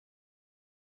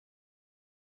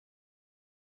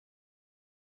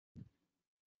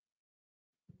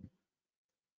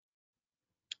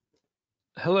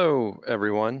Hello,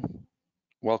 everyone.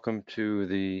 Welcome to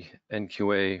the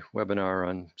NQA webinar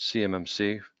on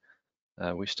CMMC.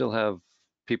 We still have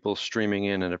people streaming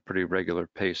in at a pretty regular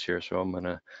pace here, so I'm going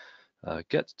to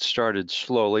get started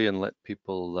slowly and let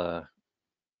people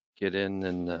get in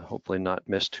and hopefully not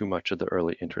miss too much of the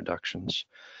early introductions.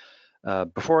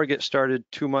 Before I get started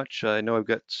too much, I know I've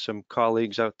got some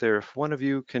colleagues out there. If one of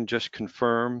you can just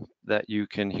confirm that you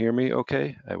can hear me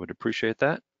okay, I would appreciate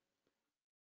that.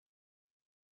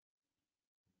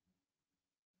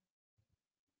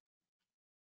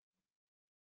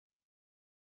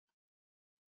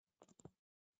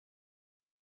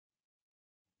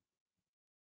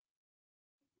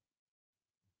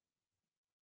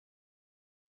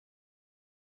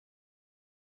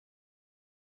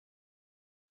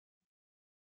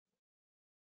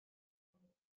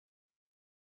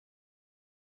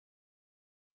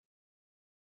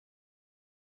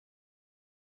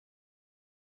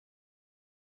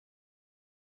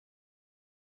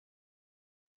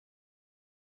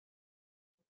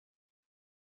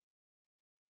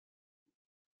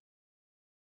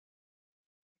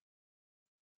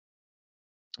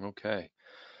 Okay.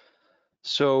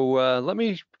 So let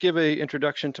me give an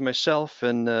introduction to myself,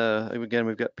 and again,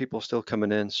 we've got people still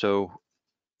coming in, so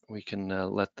we can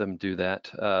let them do that.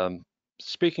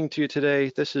 Speaking to you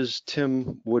today, this is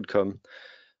Tim Woodcomb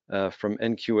from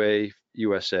NQA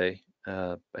USA.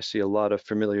 I see a lot of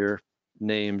familiar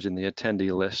names in the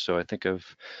attendee list, so I think I've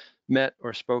met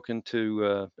or spoken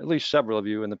to at least several of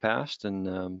you in the past,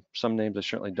 and some names I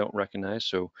certainly don't recognize.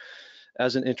 So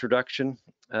as an introduction,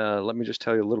 let me just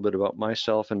tell you a little bit about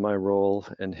myself and my role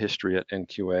and history at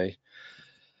NQA.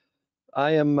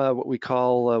 I am what we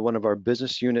call one of our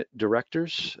business unit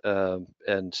directors, and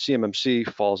CMMC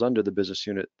falls under the business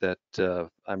unit that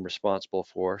I'm responsible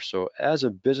for. So as a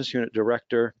business unit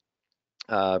director,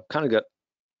 kind of got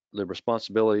the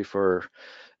responsibility for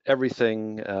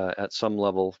everything at some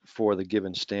level for the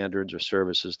given standards or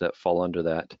services that fall under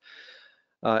that.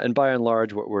 And by and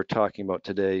large, what we're talking about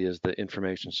today is the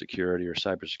information security or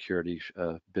cybersecurity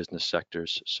business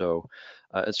sectors. So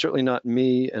it's certainly not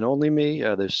me and only me.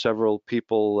 There's several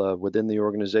people within the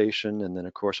organization, and then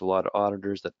of course a lot of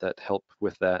auditors that help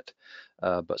with that.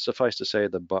 But suffice to say,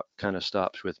 the buck kind of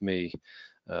stops with me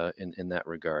in that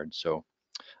regard. So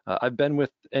I've been with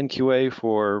NQA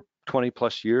for 20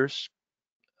 plus years.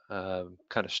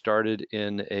 Kind of started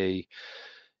in a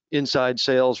inside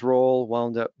sales role,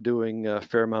 wound up doing a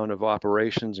fair amount of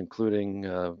operations, including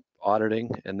auditing,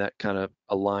 and that kind of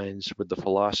aligns with the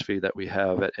philosophy that we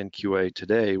have at NQA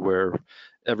today, where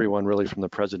everyone really from the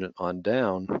president on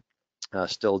down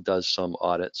still does some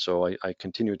audit. So I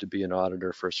continue to be an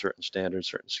auditor for certain standards,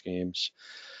 certain schemes.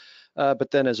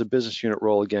 But then as a business unit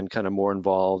role, again, kind of more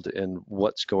involved in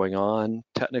what's going on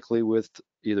technically with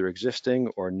either existing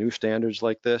or new standards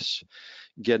like this,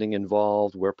 getting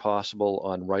involved where possible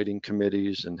on writing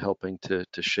committees and helping to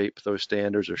shape those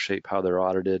standards or shape how they're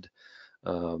audited.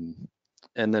 And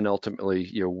then ultimately,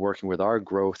 working with our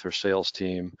growth or sales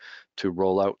team to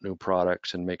roll out new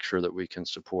products and make sure that we can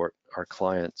support our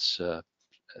clients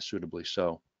suitably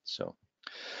so. So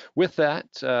with that,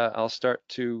 I'll start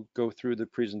to go through the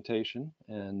presentation,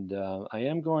 and I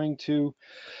am going to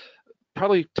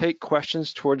probably take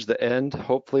questions towards the end.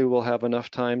 Hopefully we'll have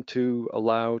enough time to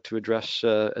allow to address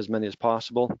as many as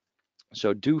possible.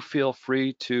 So do feel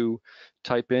free to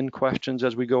type in questions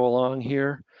as we go along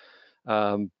here,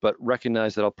 but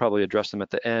recognize that I'll probably address them at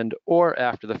the end or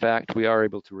after the fact. We are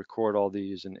able to record all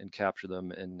these and capture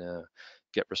them and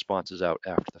get responses out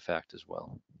after the fact as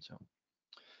well. So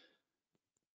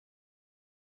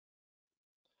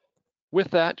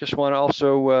with that, just want to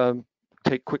also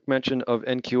take quick mention of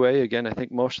NQA. Again, I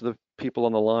think most of the people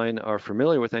on the line are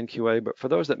familiar with NQA, but for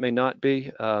those that may not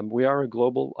be, we are a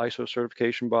global ISO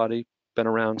certification body, been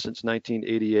around since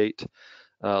 1988.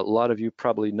 A lot of you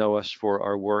probably know us for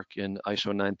our work in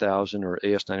ISO 9000 or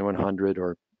AS 9100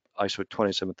 or ISO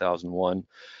 27001.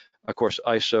 Of course,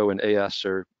 ISO and AS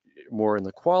are more in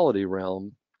the quality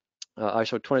realm.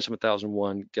 ISO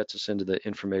 27001 gets us into the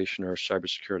information or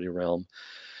cybersecurity realm.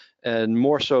 And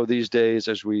more so these days,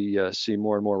 as we see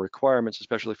more and more requirements,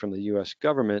 especially from the US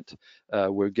government,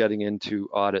 we're getting into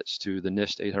audits to the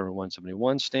NIST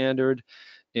 800-171 standard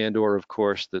and or, of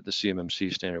course, the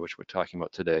CMMC standard, which we're talking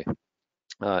about today.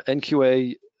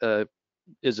 NQA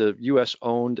is a US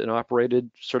owned and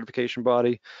operated certification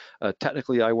body.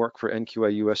 Technically, I work for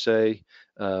NQA USA.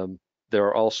 There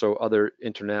are also other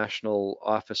international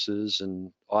offices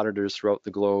and auditors throughout the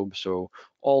globe. So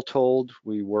all told,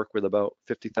 we work with about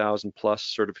 50,000 plus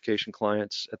certification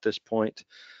clients at this point.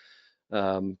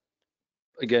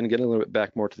 again, getting a little bit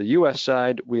back more to the US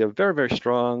side, we have very, very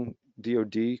strong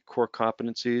DoD core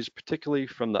competencies, particularly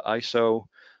from the ISO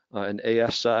and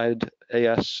AS side.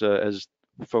 AS, as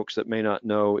folks that may not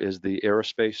know, is the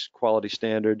aerospace quality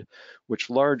standard, which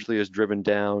largely is driven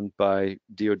down by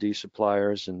DoD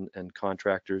suppliers and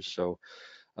contractors. So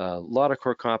a lot of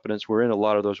core competence. We're in a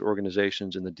lot of those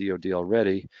organizations in the DoD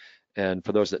already. And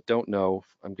for those that don't know,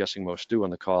 I'm guessing most do on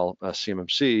the call,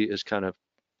 CMMC is kind of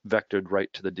vectored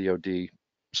right to the DoD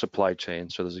supply chain.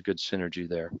 So there's a good synergy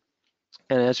there.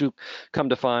 And as you come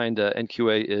to find,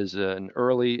 NQA is an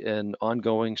early and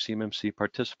ongoing CMMC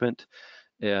participant,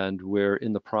 and we're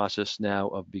in the process now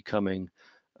of becoming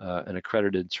an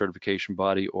accredited certification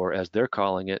body, or as they're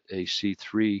calling it, a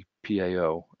C3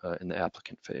 PAO in the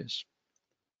applicant phase.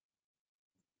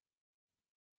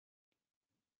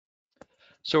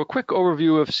 So a quick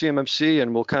overview of CMMC,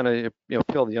 and we'll kind of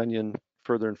peel the onion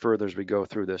further and further as we go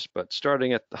through this. But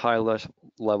starting at the high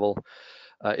level,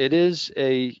 it is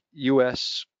a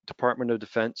U.S. Department of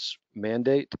Defense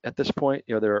mandate at this point.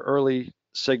 There are early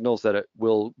signals that it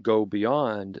will go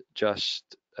beyond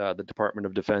just the Department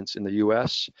of Defense in the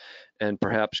U.S. and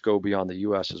perhaps go beyond the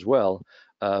U.S. as well.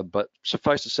 But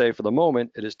suffice to say, for the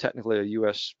moment, it is technically a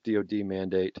U.S. DoD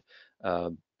mandate.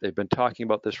 They've been talking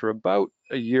about this for about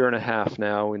a year and a half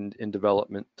now in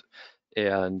development,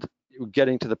 and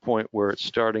getting to the point where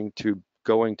it's going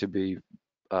to be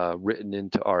written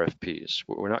into RFPs.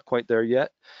 We're not quite there yet,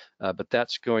 but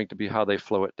that's going to be how they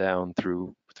flow it down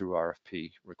through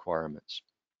RFP requirements.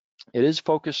 It is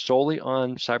focused solely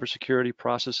on cybersecurity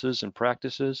processes and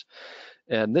practices,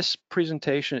 and this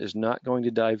presentation is not going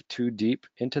to dive too deep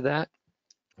into that.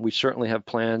 We certainly have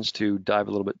plans to dive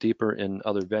a little bit deeper in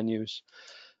other venues.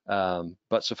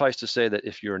 But suffice to say that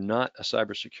if you're not a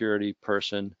cybersecurity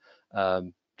person,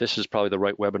 this is probably the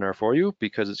right webinar for you,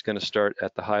 because it's going to start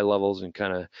at the high levels and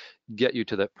kind of get you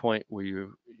to that point where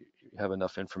you have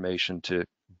enough information to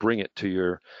bring it to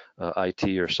your IT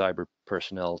or cyber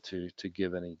personnel to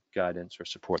give any guidance or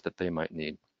support that they might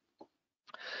need.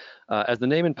 As the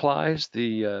name implies,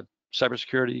 the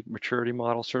cybersecurity maturity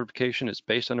model certification is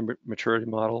based on a maturity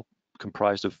model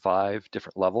comprised of 5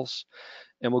 different levels.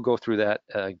 And we'll go through that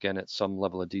again at some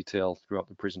level of detail throughout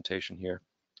the presentation here.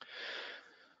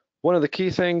 One of the key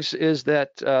things is that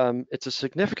it's a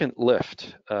significant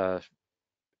lift.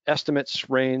 Estimates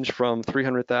range from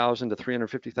 300,000 to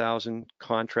 350,000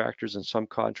 contractors and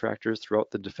subcontractors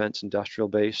throughout the defense industrial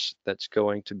base that's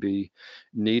going to be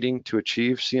needing to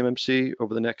achieve CMMC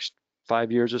over the next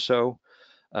 5 years or so.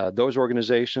 Those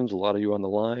organizations, a lot of you on the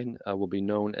line, will be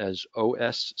known as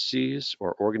OSCs,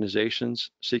 or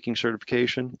Organizations Seeking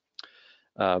Certification.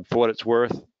 For what it's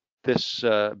worth, this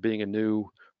being a new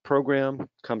program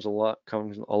comes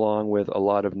along with a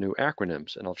lot of new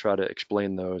acronyms, and I'll try to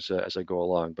explain those as I go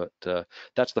along. But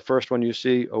that's the first one you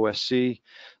see, OSC.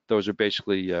 Those are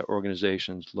basically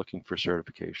organizations looking for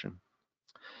certification.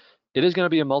 It is going to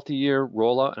be a multi-year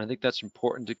rollout, and I think that's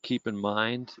important to keep in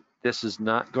mind. This is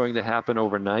not going to happen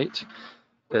overnight.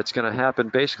 It's going to happen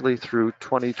basically through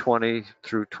 2020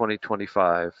 through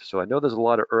 2025. So I know there's a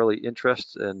lot of early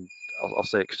interest and I'll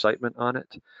say excitement on it.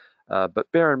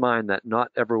 But bear in mind that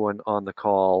not everyone on the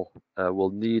call will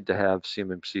need to have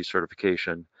CMMC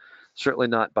certification. Certainly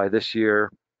not by this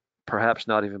year, perhaps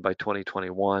not even by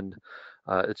 2021.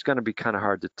 It's going to be kind of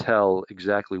hard to tell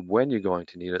exactly when you're going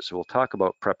to need it. So we'll talk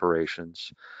about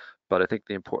preparations. But I think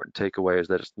the important takeaway is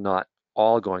that it's not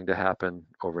all going to happen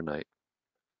overnight.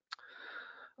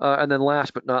 And then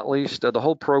last but not least, the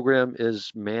whole program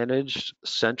is managed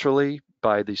centrally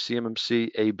by the CMMC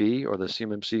AB, or the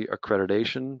CMMC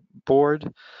Accreditation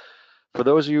Board. For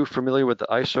those of you familiar with the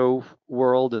ISO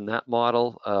world and that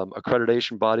model,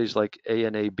 accreditation bodies like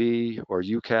ANAB or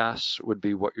UCAS would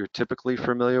be what you're typically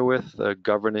familiar with,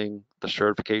 governing the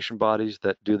certification bodies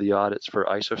that do the audits for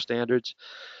ISO standards.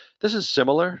 This is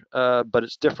similar, but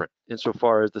it's different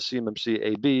insofar as the CMMC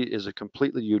AB is a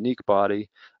completely unique body.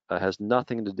 Has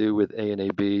nothing to do with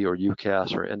ANAB or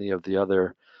UCAS or any of the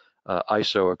other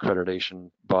ISO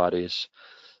accreditation bodies.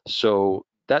 So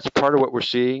that's part of what we're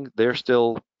seeing. They're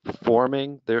still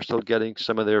forming. They're still getting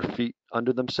some of their feet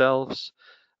under themselves.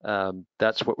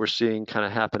 That's what we're seeing kind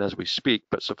of happen as we speak.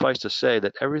 But suffice to say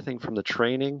that everything from the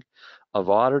training of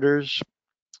auditors,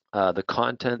 the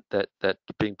content that's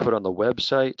being put on the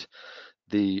website,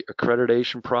 the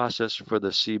accreditation process for the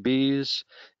CBs,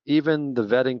 even the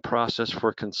vetting process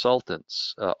for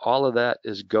consultants, all of that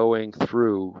is going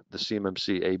through the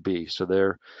CMMC AB. So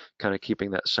they're kind of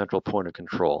keeping that central point of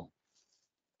control.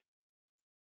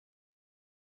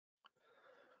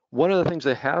 One of the things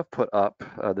they have put up,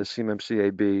 the CMMC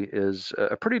AB, is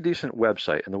a pretty decent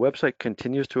website, and the website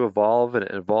continues to evolve, and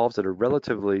it evolves at a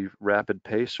relatively rapid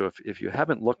pace. So if you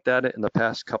haven't looked at it in the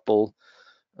past couple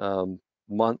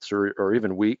months or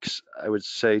even weeks, I would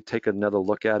say take another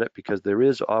look at it, because there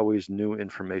is always new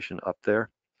information up there.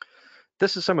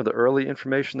 This is some of the early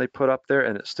information they put up there,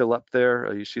 and it's still up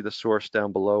there. You see the source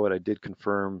down below it. I did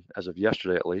confirm, as of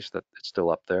yesterday at least, that it's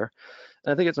still up there.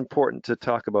 And I think it's important to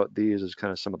talk about these as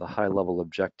kind of some of the high-level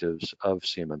objectives of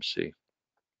CMMC.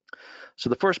 So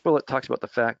the first bullet talks about the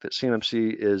fact that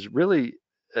CMMC is really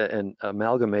an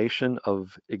amalgamation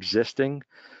of existing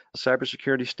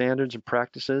cybersecurity standards and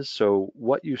practices. So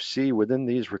what you see within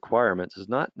these requirements is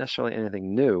not necessarily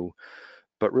anything new,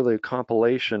 but really a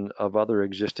compilation of other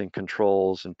existing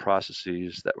controls and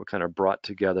processes that were kind of brought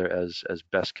together as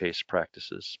best case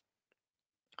practices.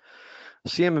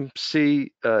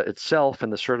 CMMC itself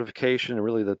and the certification, and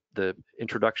really the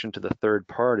introduction to the third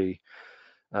party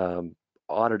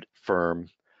audit firm,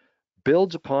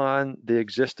 builds upon the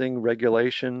existing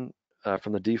regulation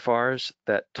from the DFARS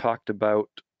that talked about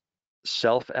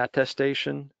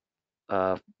self-attestation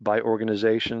by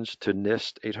organizations to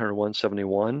NIST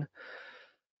 800-171.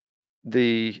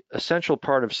 The essential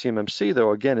part of CMMC,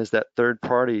 though, again, is that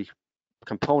third-party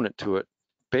component to it,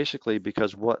 basically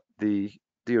because what the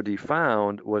DoD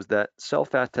found was that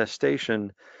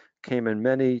self-attestation came in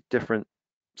many different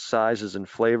sizes and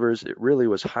flavors. It really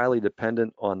was highly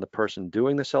dependent on the person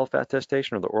doing the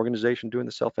self-attestation or the organization doing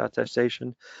the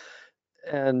self-attestation.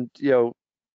 And,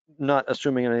 not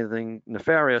assuming anything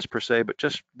nefarious per se, but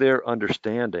just their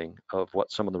understanding of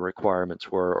what some of the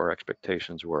requirements were or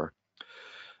expectations were.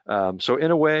 So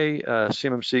in a way,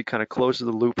 CMMC kind of closes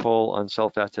the loophole on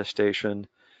self-attestation.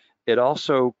 It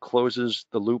also closes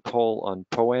the loophole on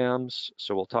POAMs,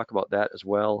 so we'll talk about that as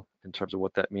well in terms of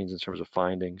what that means in terms of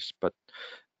findings. But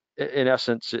in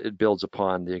essence, it builds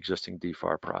upon the existing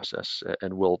DFAR process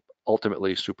and will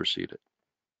ultimately supersede it.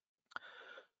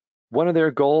 One of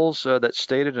their goals that's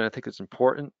stated, and I think it's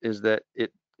important, is that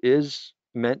it is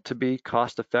meant to be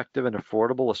cost effective and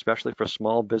affordable, especially for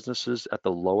small businesses at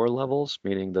the lower levels,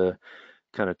 meaning the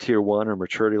kind of tier 1 or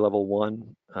maturity level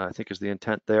 1, I think is the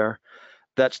intent there.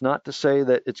 That's not to say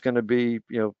that it's going to be,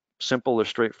 simple or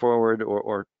straightforward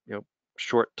or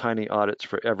short, tiny audits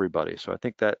for everybody. So I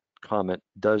think that comment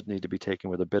does need to be taken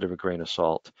with a bit of a grain of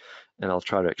salt, and I'll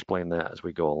try to explain that as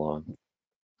we go along.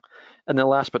 And then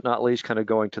last but not least, kind of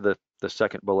going to the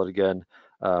second bullet again,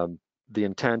 the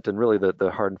intent and really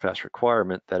the hard and fast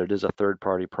requirement that it is a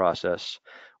third-party process.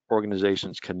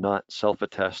 Organizations cannot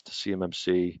self-attest to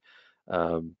CMMC.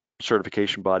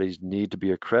 Certification bodies need to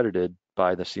be accredited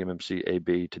by the CMMC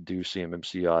AB to do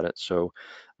CMMC audits. So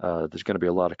there's going to be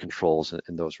a lot of controls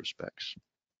in those respects.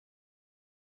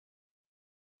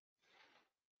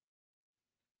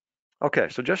 Okay,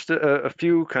 so just a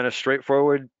few kind of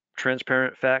straightforward,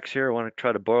 transparent facts here. I want to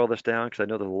try to boil this down because I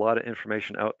know there's a lot of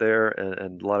information out there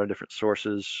and a lot of different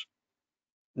sources.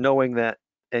 Knowing that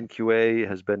NQA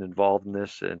has been involved in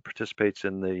this and participates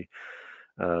in the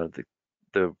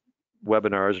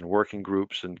webinars and working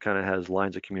groups and kind of has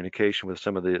lines of communication with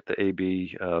some of the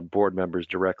AB board members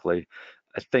directly,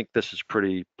 I think this is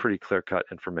pretty clear-cut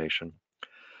information.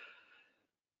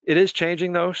 It is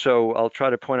changing though, so I'll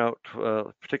try to point out,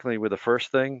 particularly with the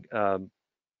first thing,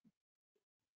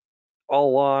 all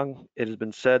along it has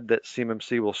been said that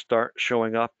CMMC will start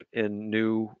showing up in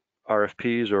new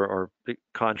RFPs or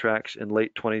contracts in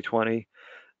late 2020.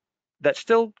 That's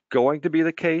still going to be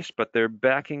the case, but they're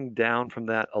backing down from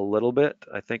that a little bit,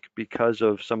 I think because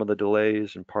of some of the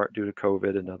delays, in part due to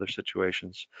COVID and other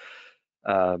situations.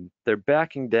 They're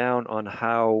backing down on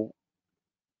how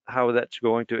that's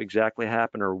going to exactly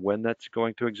happen or when that's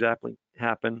going to exactly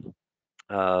happen.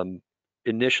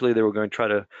 Initially, they were going to try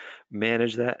to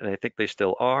manage that, and I think they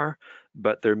still are,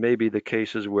 but there may be the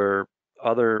cases where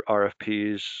other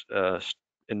RFPs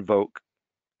invoke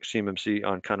CMMC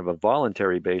on kind of a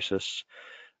voluntary basis,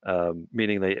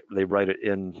 meaning they write it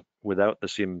in without the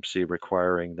CMMC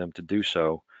requiring them to do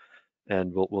so,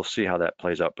 and we'll see how that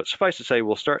plays out. But suffice to say,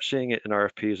 we'll start seeing it in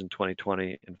RFPs in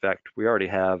 2020. In fact, we already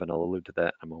have, and I'll allude to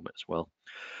that in a moment as well.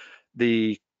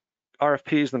 The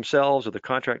RFPs themselves or the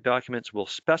contract documents will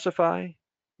specify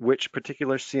which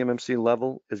particular CMMC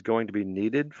level is going to be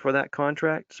needed for that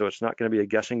contract. So it's not going to be a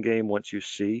guessing game once you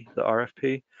see the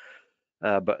RFP.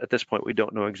 But at this point, we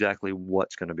don't know exactly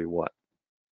what's going to be what.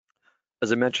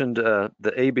 As I mentioned,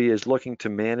 the AB is looking to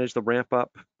manage the ramp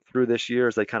up through this year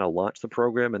as they kind of launch the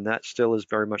program, and that still is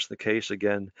very much the case,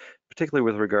 again, particularly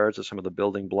with regards to some of the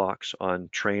building blocks on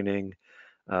training,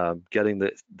 getting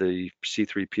the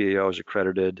C3 PAOs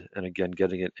accredited, and again,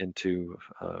 getting it into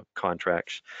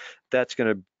contracts. That's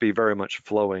going to be very much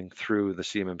flowing through the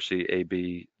CMMC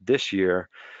AB this year,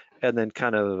 and then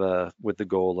kind of with the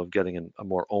goal of getting a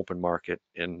more open market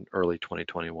in early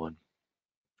 2021.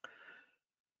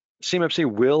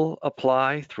 CMMC will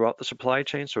apply throughout the supply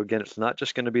chain. So again, it's not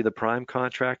just going to be the prime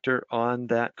contractor on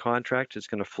that contract. It's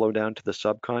going to flow down to the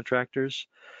subcontractors.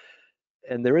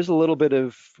 And there is a little bit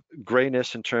of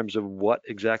grayness in terms of what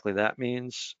exactly that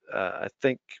means. I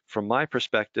think from my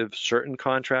perspective, certain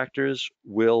contractors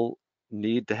will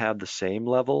need to have the same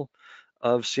level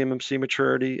of CMMC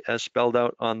maturity as spelled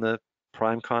out on the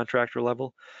prime contractor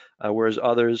level, whereas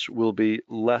others will be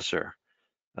lesser.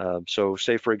 So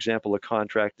say, for example, a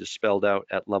contract is spelled out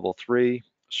at level 3.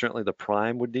 Certainly the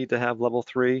prime would need to have level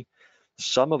 3.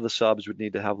 Some of the subs would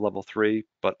need to have level 3,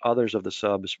 but others of the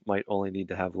subs might only need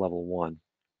to have level 1.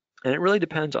 And it really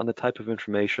depends on the type of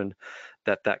information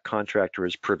that that contractor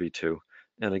is privy to.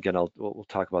 And again, we'll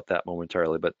talk about that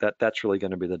momentarily, but that's really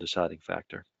going to be the deciding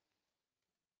factor.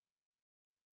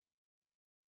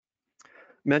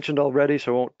 Mentioned already,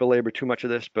 so I won't belabor too much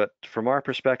of this, but from our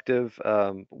perspective,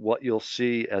 what you'll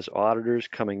see as auditors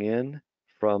coming in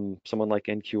from someone like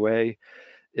NQA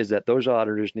is that those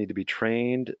auditors need to be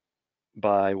trained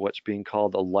by what's being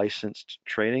called a licensed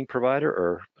training provider,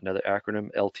 or another acronym,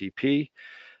 LTP.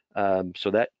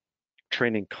 So that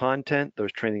training content,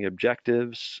 those training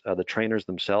objectives, the trainers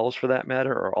themselves for that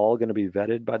matter, are all going to be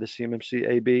vetted by the CMMC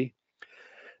AB.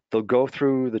 They'll go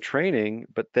through the training,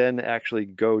 but then actually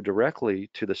go directly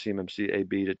to the CMMC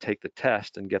AB to take the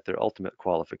test and get their ultimate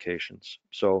qualifications.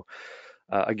 So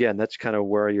again, that's kind of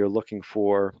where you're looking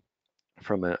for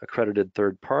from an accredited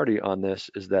third party on this,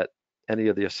 is that any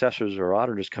of the assessors or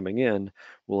auditors coming in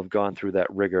will have gone through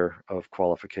that rigor of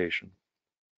qualification.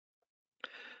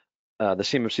 The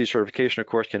CMMC certification, of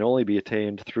course, can only be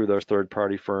attained through those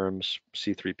third-party firms,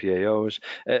 C3 PAOs.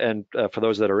 And for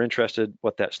those that are interested,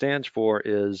 what that stands for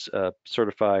is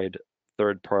Certified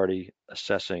Third-Party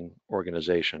Assessing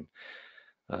Organization.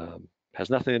 Has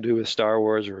nothing to do with Star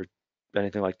Wars or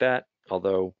anything like that,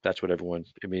 although that's what everyone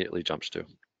immediately jumps to.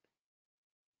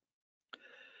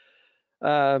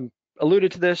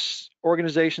 Alluded to this,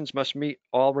 organizations must meet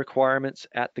all requirements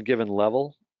at the given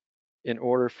level in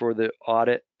order for the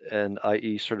audit and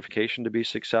IE certification to be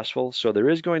successful. So there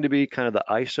is going to be kind of the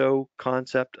ISO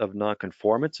concept of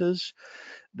nonconformances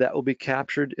that will be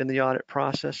captured in the audit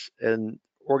process, and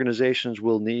organizations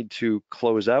will need to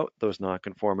close out those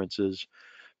nonconformances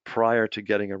prior to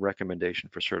getting a recommendation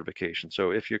for certification.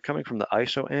 So if you're coming from the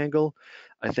ISO angle,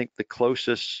 I think the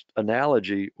closest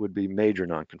analogy would be major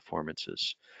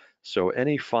nonconformances. So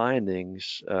any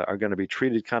findings are going to be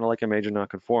treated kind of like a major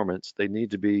nonconformance. They need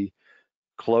to be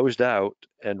closed out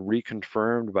and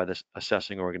reconfirmed by the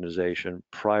assessing organization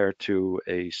prior to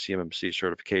a CMMC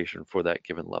certification for that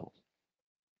given level.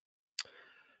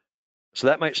 So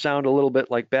that might sound a little bit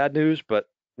like bad news, but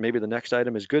maybe the next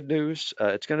item is good news.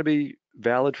 It's going to be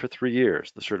valid for 3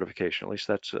 years, the certification. At least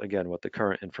that's, again, what the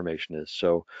current information is.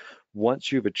 So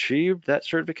once you've achieved that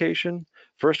certification,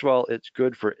 first of all, it's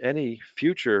good for any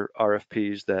future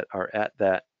RFPs that are at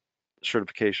that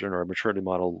certification or maturity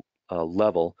model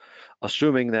level,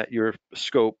 assuming that your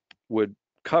scope would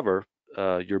cover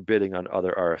your bidding on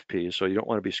other RFPs. So you don't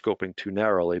want to be scoping too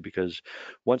narrowly, because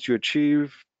once you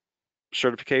achieve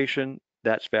certification,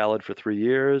 that's valid for 3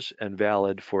 years and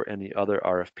valid for any other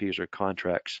RFPs or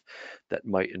contracts that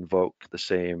might invoke the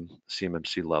same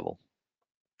CMMC level.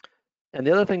 And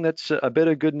the other thing that's a bit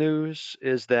of good news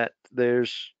is that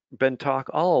there's been talk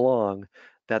all along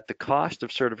that the cost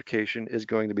of certification is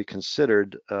going to be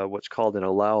considered what's called an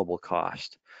allowable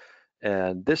cost.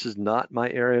 And this is not my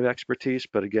area of expertise,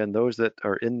 but again, those that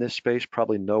are in this space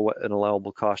probably know what an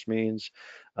allowable cost means.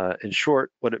 In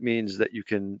short, what it means is that you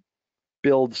can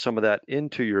build some of that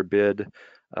into your bid,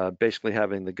 basically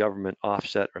having the government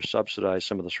offset or subsidize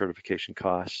some of the certification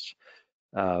costs.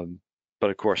 But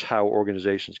of course, how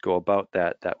organizations go about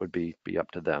that would be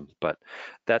up to them. But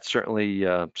that's certainly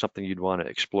something you'd want to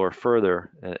explore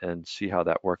further and see how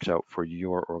that works out for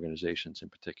your organizations in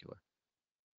particular.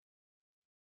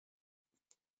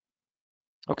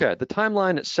 Okay, the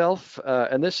timeline itself,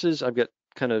 and this is, I've got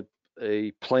kind of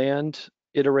a planned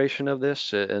iteration of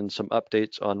this and some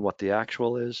updates on what the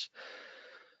actual is.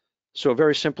 So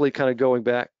very simply, kind of going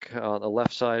back on the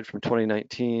left side from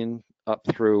 2019 up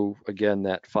through, again,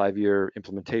 that 5-year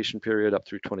implementation period up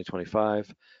through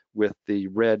 2025, with the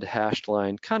red hashed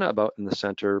line kind of about in the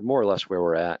center, more or less where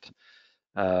we're at.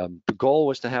 The goal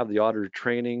was to have the auditor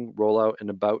training roll out in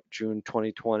about June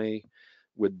 2020.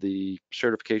 with the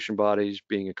certification bodies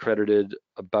being accredited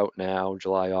about now,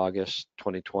 July, August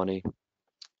 2020.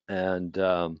 And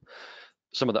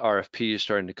some of the RFPs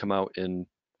starting to come out in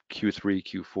Q3,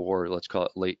 Q4, let's call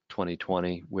it late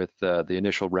 2020, with the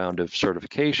initial round of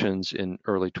certifications in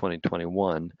early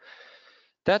 2021.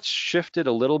 That's shifted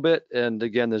a little bit, and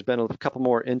again, there's been a couple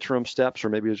more interim steps, or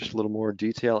maybe just a little more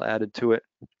detail added to it.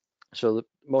 So the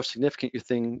most significant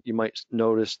thing you might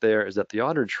notice there is that the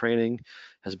auditor training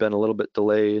has been a little bit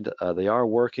delayed. They are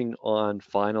working on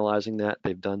finalizing that.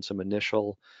 They've done some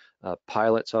initial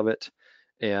pilots of it.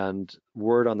 And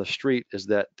word on the street is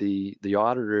that the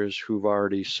auditors who've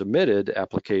already submitted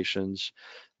applications,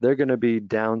 they're going to be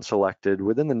down selected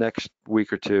within the next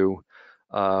week or two,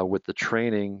 with the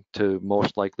training to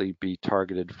most likely be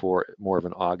targeted for more of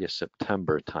an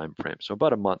August-September timeframe. So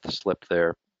about a month slip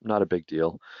there, not a big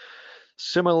deal.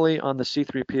 Similarly, on the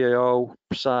C3PAO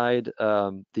side,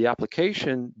 the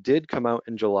application did come out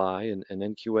in July, and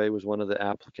NQA was one of the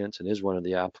applicants and is one of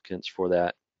the applicants for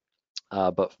that.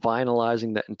 But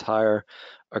finalizing that entire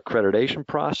accreditation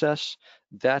process,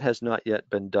 that has not yet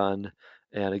been done.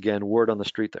 And again, word on the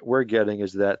street that we're getting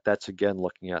is that that's again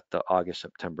looking at the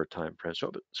August-September timeframe.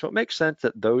 So it makes sense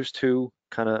that those two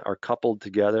kind of are coupled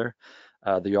together,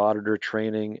 the auditor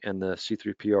training and the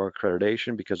C3PO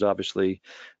accreditation, because obviously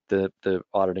the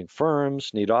auditing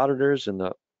firms need auditors and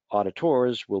the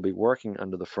auditors will be working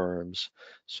under the firms.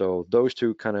 So those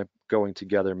two kind of going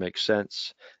together makes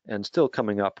sense and still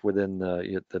coming up within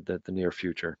the near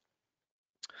future.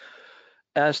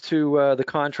 As to the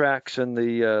contracts and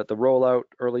the rollout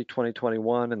early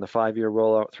 2021 and the 5-year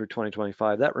rollout through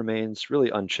 2025, that remains really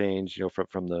unchanged,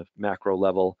 from the macro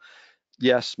level.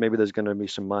 Yes, maybe there's going to be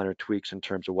some minor tweaks in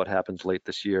terms of what happens late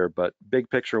this year, but big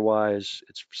picture wise,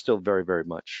 it's still very, very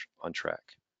much on track.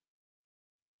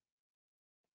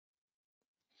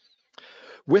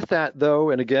 With that though,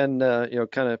 and again,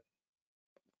 kind of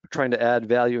trying to add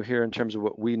value here in terms of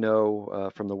what we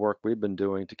know from the work we've been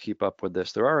doing to keep up with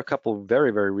this, there are a couple very,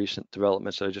 very recent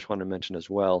developments that I just want to mention as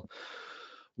well.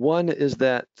 One is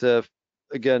that,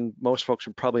 again, most folks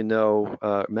would probably know,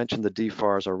 mentioned the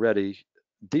DFARS already.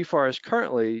 DFARS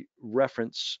currently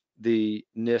reference the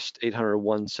NIST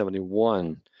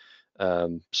 800-171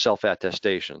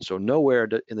 self-attestation. So nowhere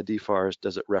in the DFARS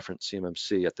does it reference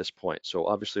CMMC at this point. So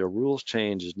obviously a rules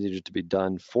change is needed to be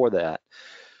done for that.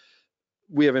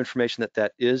 We have information that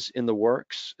that is in the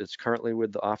works. It's currently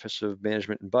with the Office of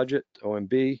Management and Budget,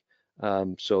 OMB.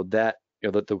 So that,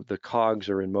 the cogs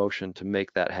are in motion to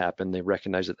make that happen. They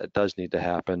recognize that that does need to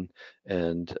happen,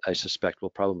 and I suspect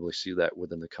we'll probably see that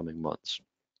within the coming months.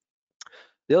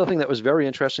 The other thing that was very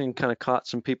interesting, kind of caught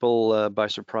some people by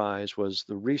surprise, was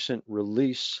the recent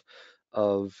release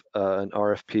of an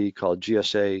RFP called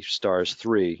GSA STARS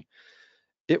 3.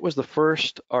 It was the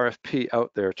first RFP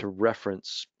out there to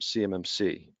reference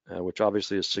CMMC, which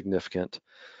obviously is significant.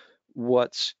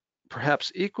 What's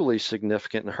perhaps equally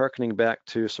significant, and hearkening back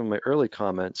to some of my early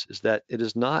comments, is that it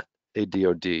is not a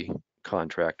DoD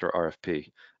contract or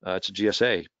RFP. It's a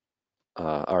GSA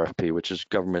RFP, which is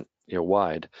government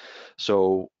wide.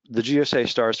 So the GSA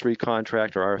STARS 3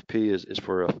 contract or RFP is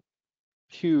for a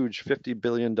huge $50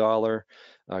 billion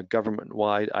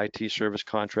government-wide IT service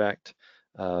contract.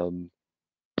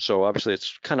 So obviously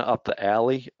it's kind of up the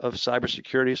alley of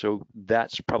cybersecurity. So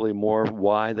that's probably more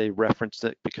why they referenced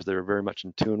it, because they were very much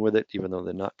in tune with it, even though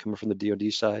they're not coming from the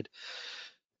DoD side.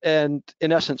 And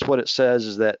in essence, what it says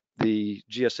is that the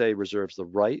GSA reserves the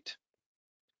right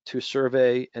to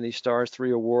survey any STARS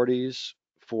 3 awardees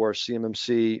for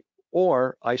CMMC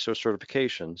or ISO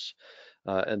certifications.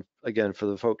 And again, for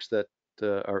the folks that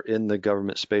are in the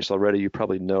government space already, you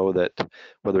probably know that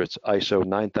whether it's ISO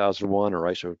 9001 or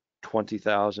ISO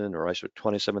 20,000 or ISO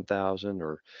 27,000,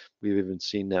 or we've even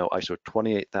seen now ISO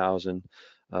 28,000,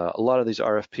 a lot of these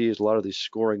RFPs, a lot of these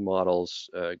scoring models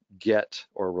get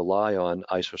or rely on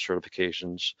ISO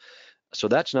certifications. So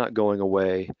that's not going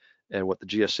away. And what the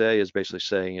GSA is basically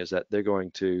saying is that they're going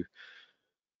to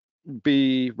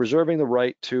be reserving the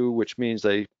right to, which means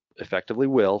they effectively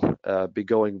will be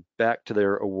going back to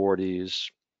their awardees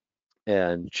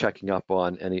and checking up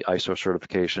on any ISO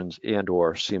certifications and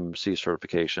or CMMC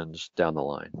certifications down the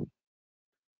line.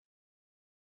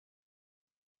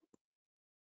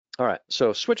 All right,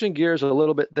 so switching gears a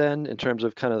little bit then in terms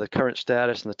of kind of the current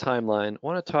status and the timeline, I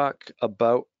want to talk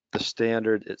about the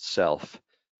standard itself.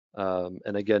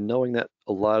 And again, knowing that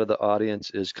a lot of the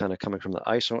audience is kind of coming from the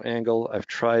ISO angle, I've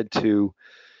tried to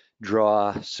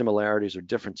draw similarities or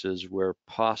differences where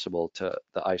possible to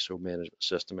the ISO management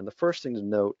system. And the first thing to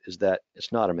note is that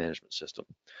it's not a management system.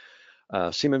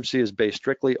 CMMC is based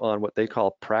strictly on what they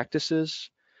call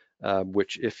practices.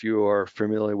 which if you are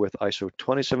familiar with ISO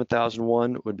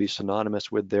 27001 would be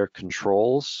synonymous with their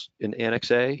controls in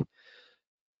Annex A.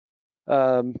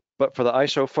 But for the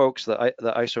ISO folks, the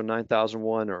ISO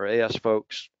 9001 or AS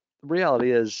folks, the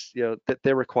reality is, that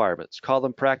they're requirements. Call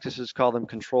them practices, call them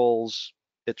controls.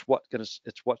 It's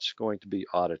what's going to be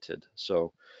audited.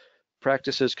 So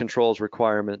practices, controls,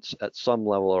 requirements at some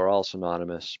level are all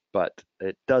synonymous, but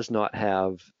it does not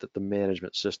have the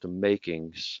management system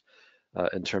makings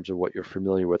in terms of what you're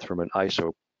familiar with from an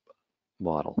ISO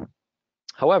model.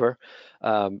 However,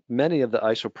 many of the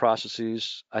ISO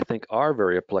processes, I think, are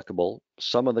very applicable.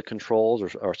 Some of the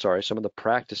controls, some of the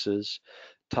practices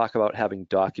talk about having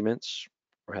documents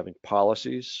or having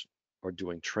policies or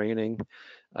doing training.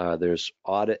 There's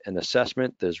audit and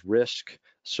assessment, there's risk.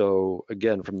 So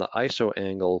again, from the ISO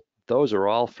angle, those are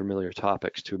all familiar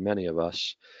topics to many of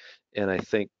us. And I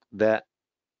think that,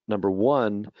 number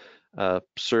one,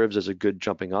 serves as a good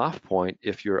jumping off point.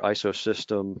 If your ISO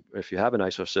system, if you have an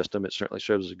ISO system, it certainly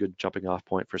serves as a good jumping off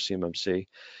point for CMMC.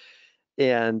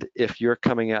 And if you're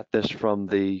coming at this from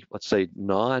the, let's say,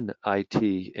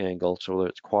 non-IT angle, so whether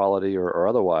it's quality or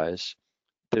otherwise,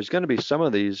 there's going to be some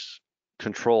of these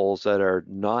controls that are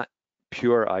not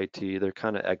pure IT, they're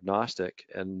kind of agnostic.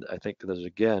 And I think there's,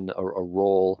 again, a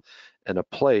role and a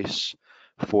place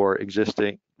for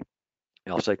existing,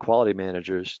 I'll say, quality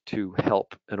managers to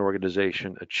help an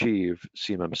organization achieve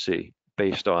CMMC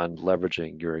based on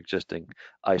leveraging your existing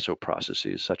ISO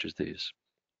processes such as these.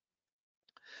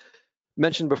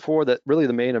 Mentioned before that really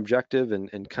the main objective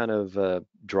and kind of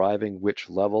driving which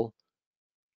level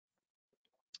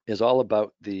is all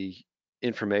about the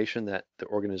information that the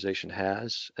organization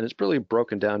has. And it's really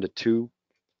broken down to two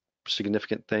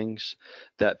significant things,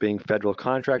 that being federal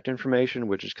contract information,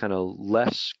 which is kind of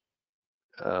less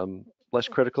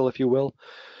critical, if you will,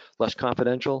 less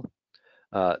confidential.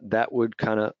 That would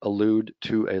kind of allude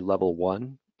to a level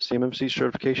 1 CMMC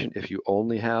certification if you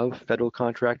only have federal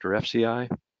contract or FCI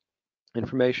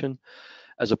information,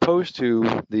 as opposed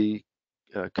to the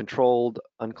controlled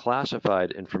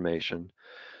unclassified information,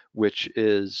 which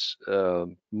is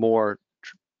more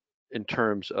in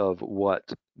terms of what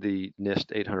the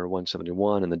NIST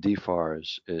 800-171 and the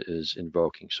DFARS is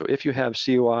invoking. So if you have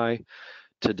COI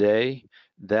today,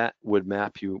 that would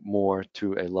map you more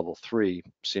to a level 3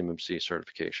 CMMC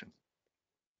certification.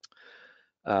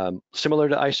 Similar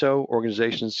to ISO,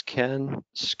 organizations can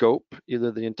scope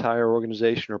either the entire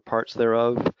organization or parts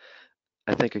thereof.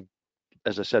 I think,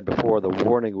 as I said before, the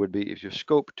warning would be if you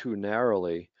scope too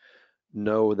narrowly,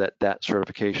 know that that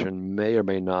certification may or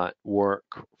may not work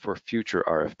for future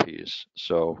RFPs.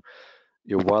 So,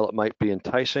 while it might be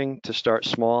enticing to start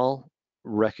small,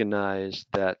 recognize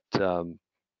that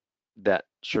that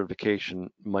certification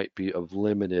might be of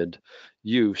limited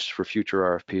use for future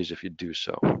RFPs if you do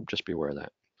so. Just be aware of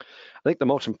that. I think the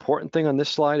most important thing on this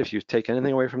slide, if you take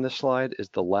anything away from this slide, is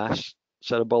the last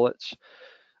set of bullets.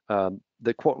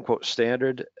 The quote-unquote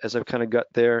standard, as I've kind of got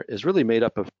there, is really made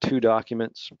up of two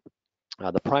documents.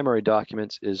 The primary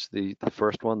documents is the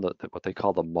first one, what they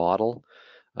call the model.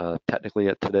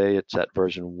 Technically, today it's at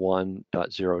version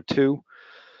 1.02.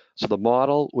 So the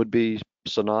model would be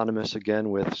synonymous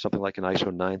again with something like an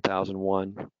ISO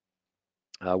 9001,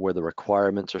 where the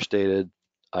requirements are stated,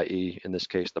 i.e. in this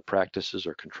case, the practices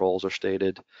or controls are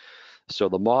stated. So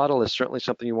the model is certainly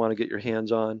something you want to get your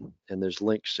hands on, and there's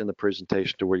links in the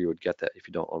presentation to where you would get that if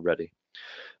you don't already.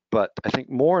 But I think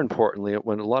more importantly,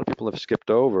 when a lot of people have skipped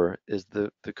over, is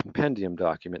the compendium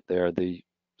document there, the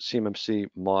CMMC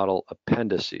model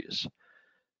appendices.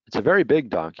 It's a very big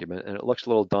document, and it looks a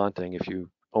little daunting if you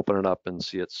open it up and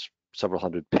see it's several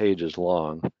hundred pages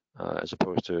long, as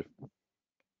opposed to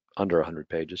under 100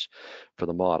 pages for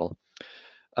the model.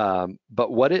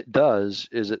 But what it does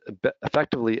is it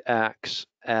effectively acts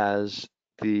as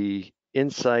the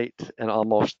insight and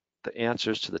almost the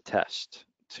answers to the test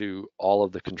to all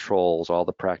of the controls, all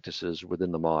the practices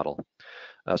within the model.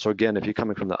 So again, if you're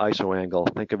coming from the ISO angle,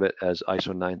 think of it as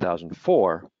ISO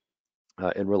 9004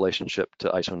 in relationship to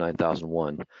ISO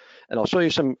 9001. And I'll show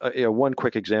you some one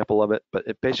quick example of it, but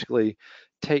it basically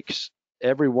takes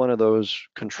every one of those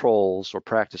controls or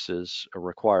practices or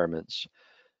requirements,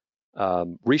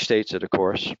 restates it, of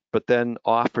course, but then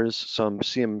offers some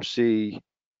CMMC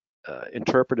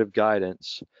interpretive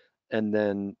guidance, and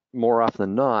then more often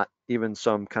than not, even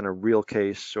some kind of real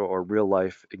case or real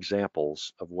life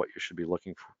examples of what you should be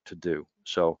looking to do.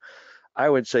 So I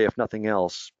would say, if nothing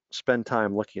else, spend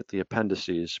time looking at the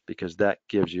appendices, because that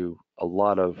gives you a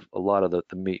lot of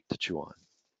the meat to chew on.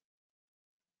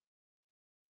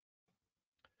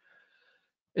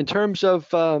 In terms of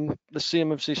the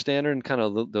CMMC standard and kind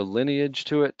of the lineage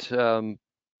to it,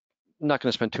 not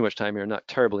going to spend too much time here, not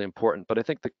terribly important, but I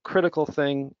think the critical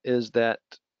thing is that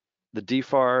the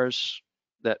DFARS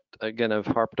that, again, I've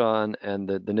harped on, and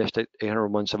the NIST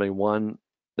 800-171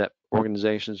 that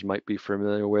organizations might be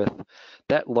familiar with,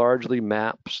 that largely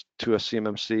maps to a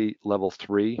CMMC level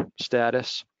 3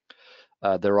 status.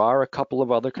 There are a couple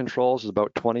of other controls,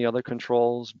 about 20 other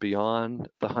controls beyond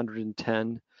the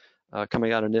 110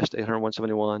 coming out of NIST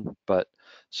 800-171, but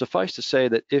suffice to say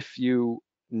that if you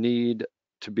need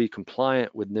to be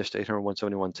compliant with NIST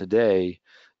 800-171 today,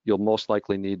 you'll most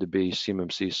likely need to be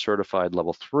CMMC certified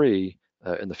level 3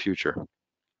 in the future.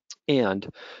 And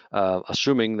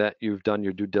assuming that you've done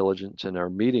your due diligence and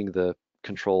are meeting the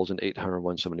controls in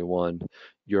 800-171,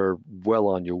 you're well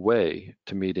on your way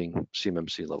to meeting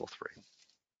CMMC level 3.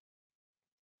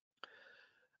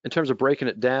 In terms of breaking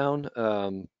it down,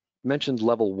 mentioned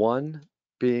level 1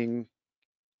 being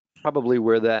probably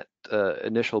where that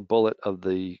initial bullet of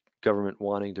the government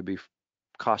wanting to be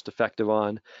cost effective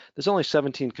on. There's only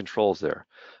 17 controls there.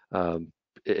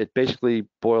 It basically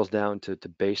boils down to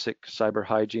basic cyber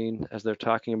hygiene as they're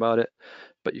talking about it.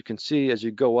 But you can see as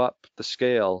you go up the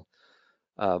scale,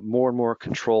 more and more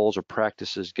controls or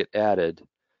practices get added.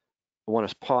 I want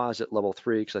to pause at level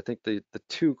 3 because I think the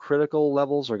two critical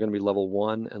levels are going to be level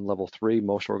 1 and level 3.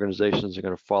 Most organizations are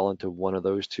going to fall into one of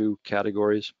those two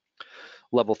categories.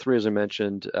 Level 3, as I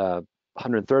mentioned,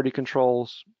 130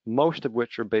 controls, most of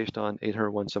which are based on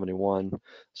 800-171.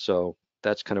 So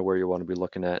that's kind of where you want to be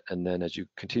looking at. And then as you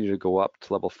continue to go up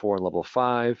to level 4 and level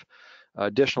 5,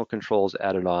 additional controls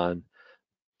added on.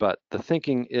 But the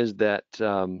thinking is that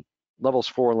levels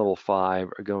 4 and level 5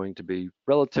 are going to be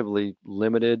relatively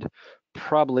limited,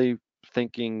 probably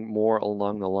thinking more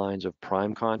along the lines of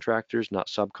prime contractors, not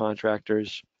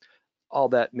subcontractors. All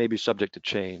that may be subject to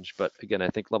change, but again, I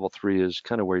think level 3 is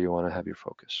kind of where you want to have your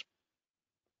focus.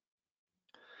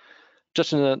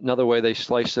 Just another way they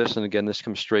slice this, and again, this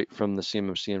comes straight from the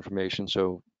CMMC information,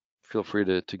 so feel free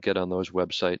to get on those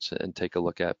websites and take a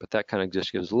look at, but that kind of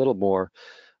just gives a little more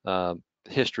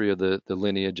history of the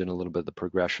lineage and a little bit of the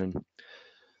progression.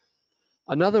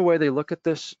 Another way they look at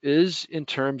this is in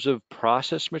terms of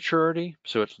process maturity,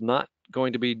 so it's not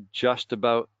going to be just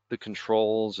about the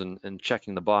controls and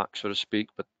checking the box, so to speak,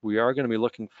 but we are going to be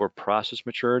looking for process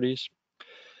maturities.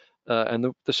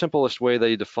 And the simplest way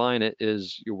they define it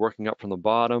is you're working up from the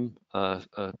bottom.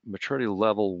 Maturity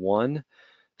level 1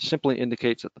 simply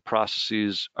indicates that the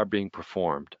processes are being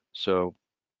performed. So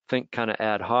think kind of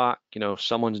ad hoc,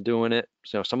 someone's doing it,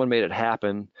 so someone made it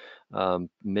happen.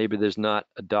 Maybe there's not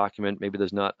a document, maybe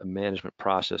there's not a management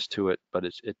process to it, but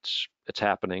it's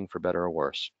happening for better or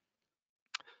worse.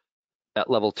 At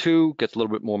level 2, gets a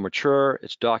little bit more mature,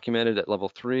 it's documented. At level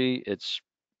 3, it's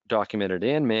documented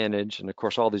and managed, and of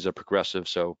course all these are progressive,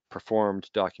 so performed,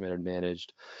 documented,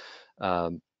 managed,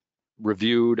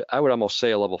 reviewed. I would almost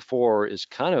say a level 4 is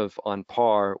kind of on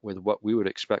par with what we would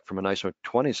expect from an ISO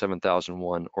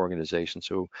 27001 organization.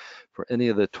 So for any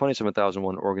of the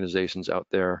 27001 organizations out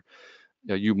there,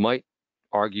 you might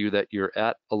argue that you're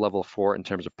at a level 4 in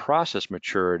terms of process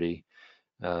maturity.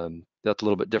 That's a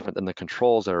little bit different than the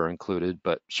controls that are included,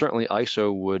 but certainly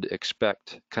ISO would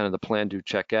expect kind of the Plan, Do,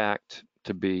 Check, Act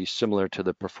to be similar to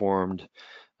the performed,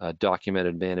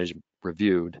 documented, managed,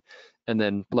 reviewed. And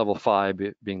then level 5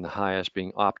 being the highest,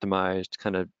 being optimized,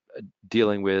 kind of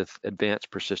dealing with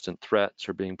advanced persistent threats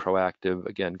or being proactive.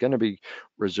 Again, going to be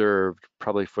reserved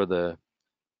probably for the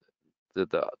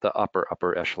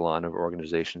upper echelon of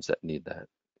organizations that need that.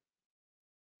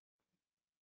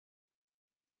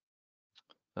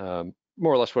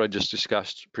 More or less what I just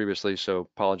discussed previously, so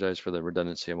apologize for the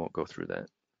redundancy. I won't go through that.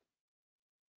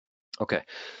 Okay,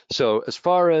 so as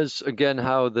far as, again,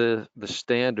 how the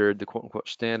standard, the quote-unquote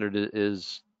standard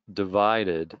is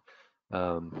divided,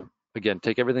 again,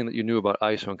 take everything that you knew about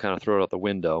ISO and kind of throw it out the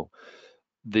window.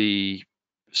 The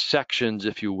sections,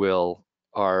 if you will,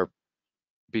 are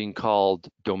being called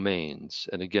domains.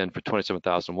 And again, for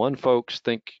 27001 folks,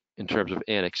 think in terms of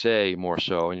Annex A more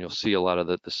so, and you'll see a lot of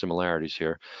the similarities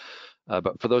here.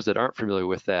 But for those that aren't familiar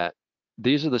with that,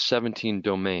 these are the 17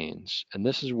 domains, and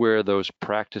this is where those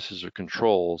practices or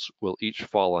controls will each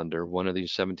fall under one of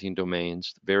these 17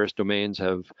 domains. Various domains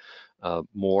have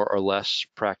more or less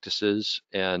practices,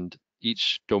 and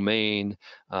each domain,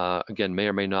 again, may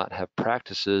or may not have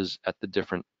practices at the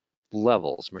different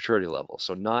levels, maturity levels.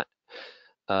 So not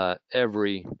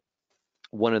every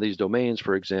one of these domains,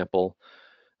 for example,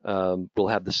 will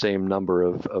have the same number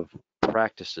of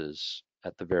practices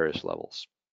at the various levels.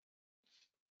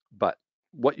 But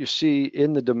what you see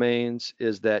in the domains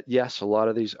is that, yes, a lot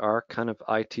of these are kind of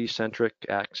IT-centric.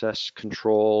 Access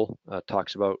control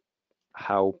talks about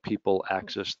how people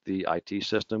access the IT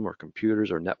system or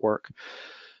computers or network.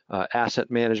 Asset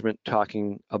management,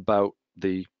 talking about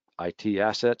the IT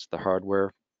assets, the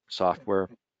hardware, software,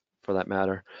 for that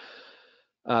matter.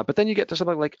 But then you get to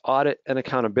something like audit and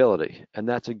accountability. And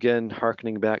that's, again,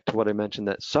 hearkening back to what I mentioned,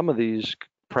 that some of these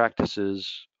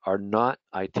practices are not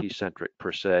IT-centric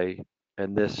per se,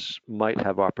 and this might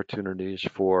have opportunities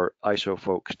for ISO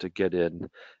folks to get in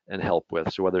and help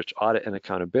with. So whether it's audit and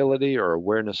accountability or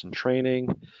awareness and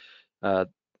training,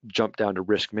 jump down to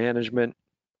risk management,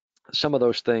 some of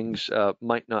those things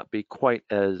might not be quite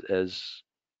as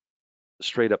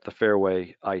straight up the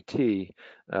fairway IT.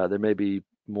 There may be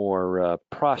more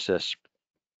process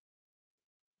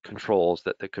controls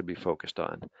that could be focused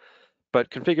on. But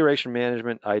configuration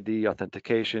management, ID,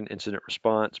 authentication, incident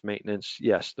response, maintenance,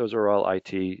 yes, those are all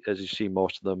IT. As you see,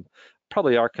 most of them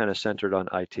probably are kind of centered on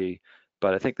IT.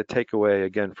 But I think the takeaway,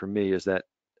 again, for me is that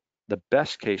the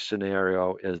best case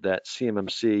scenario is that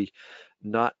CMMC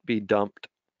not be dumped,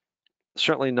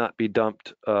 certainly not be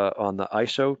dumped on the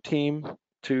ISO team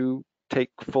to take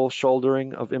full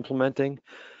shouldering of implementing,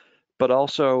 but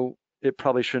also it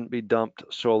probably shouldn't be dumped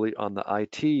solely on the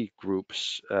IT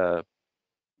group's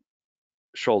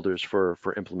shoulders for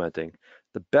implementing.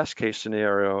 The best case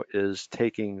scenario is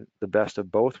taking the best of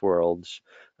both worlds,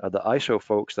 the ISO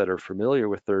folks that are familiar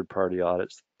with third-party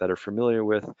audits, that are familiar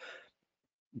with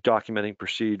documenting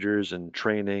procedures and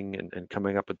training and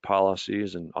coming up with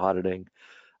policies and auditing,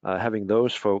 having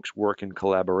those folks work in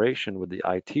collaboration with the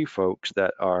IT folks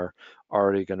that are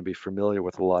already going to be familiar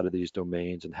with a lot of these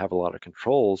domains and have a lot of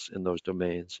controls in those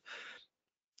domains.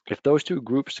 If those two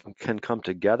groups can come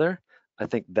together, I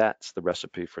think that's the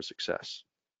recipe for success.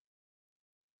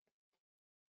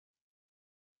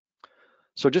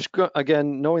 So just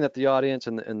again, knowing that the audience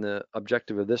and the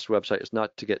objective of this website is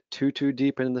not to get too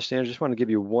deep into the standards, just want to give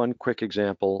you one quick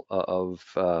example of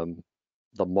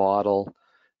the model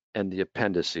and the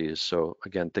appendices. So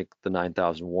again, think the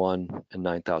 9001 and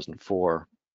 9004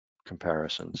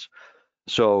 comparisons.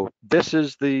 So this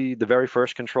is the very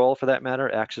first control, for that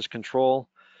matter, access control.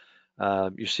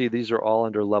 You see these are all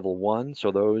under level 1.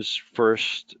 So those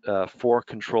first 4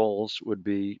 controls would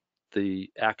be the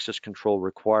access control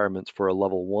requirements for a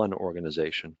level 1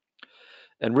 organization.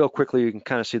 And real quickly, you can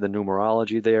kind of see the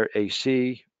numerology there.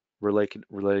 AC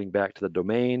relating back to the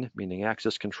domain, meaning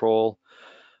access control.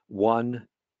 1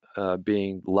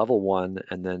 being level 1,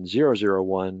 and then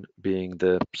 001 being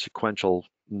the sequential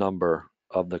number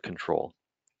of the control.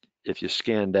 If you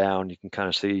scan down, you can kind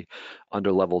of see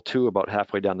under level 2, about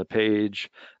halfway down the page,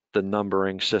 the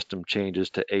numbering system changes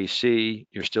to AC.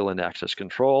 You're still in access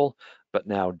control, but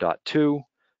now .2,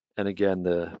 and again,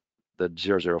 the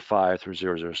 005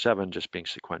 through 007 just being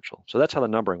sequential. So that's how the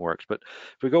numbering works. But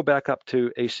if we go back up to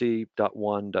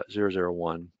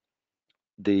AC.1.001,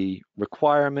 the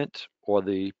requirement or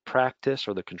the practice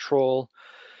or the control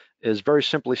is very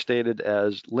simply stated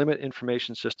as limit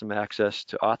information system access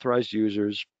to authorized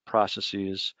users,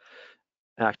 processes,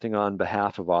 acting on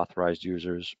behalf of authorized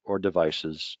users or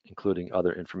devices, including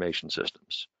other information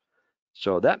systems.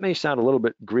 So that may sound a little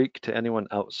bit Greek to anyone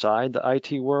outside the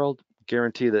IT world.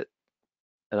 Guarantee that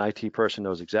an IT person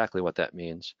knows exactly what that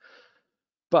means.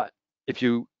 But if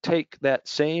you take that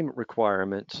same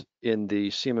requirement in the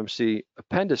CMMC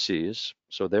appendices,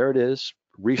 so there it is,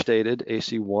 restated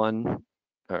AC1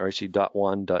 or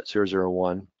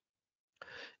AC.1.001.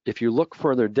 If you look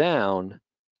further down,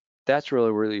 that's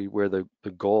really where the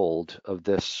gold of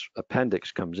this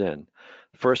appendix comes in.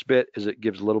 First bit is it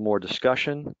gives a little more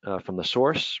discussion from the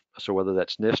source, so whether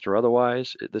that's NIST or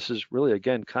otherwise. This is really,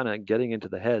 again, kind of getting into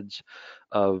the heads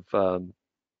of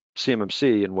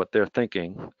CMMC and what they're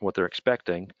thinking, what they're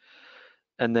expecting.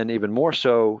 And then even more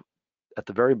so, at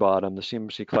the very bottom, the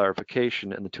CMMC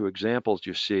clarification and the 2 examples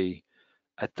you see,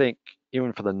 I think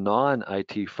even for the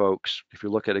non-IT folks, if you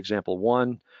look at example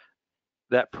 1,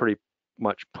 that pretty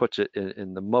much puts it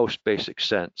in the most basic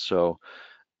sense. So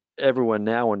everyone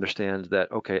now understands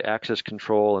that, okay, access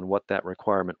control and what that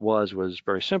requirement was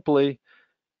very simply,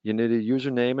 you need a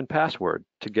username and password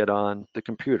to get on the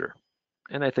computer.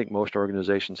 And I think most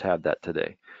organizations have that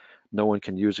today. No one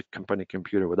can use a company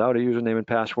computer without a username and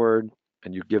password,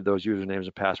 and you give those usernames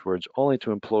and passwords only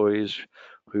to employees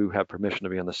who have permission to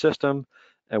be on the system.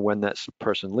 And when that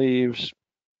person leaves,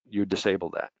 you disable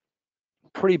that.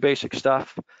 Pretty basic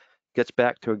stuff. Gets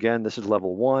back to, again, this is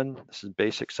level 1. This is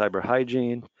basic cyber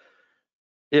hygiene.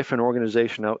 If an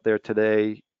organization out there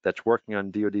today that's working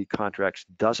on DoD contracts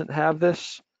doesn't have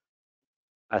this,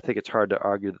 I think it's hard to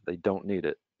argue that they don't need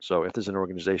it. So if there's an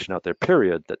organization out there,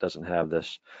 period, that doesn't have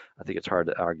this, I think it's hard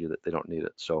to argue that they don't need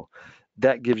it. So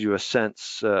that gives you a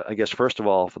sense, I guess, first of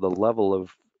all, for the level of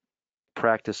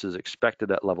practices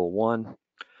expected at level 1,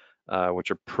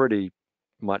 which are pretty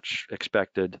much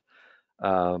expected.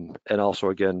 And also,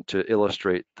 again, to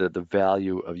illustrate the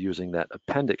value of using that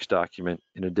appendix document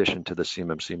in addition to the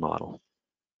CMMC model.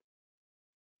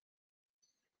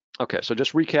 Okay, so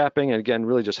just recapping, and again,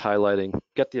 really just highlighting,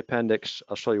 get the appendix.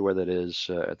 I'll show you where that is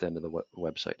at the end of the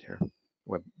website here,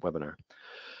 webinar.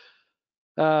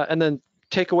 And then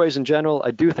takeaways in general, I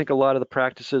do think a lot of the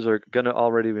practices are going to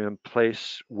already be in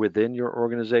place within your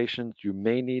organization. You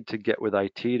may need to get with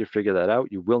IT to figure that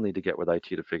out. You will need to get with IT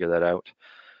to figure that out.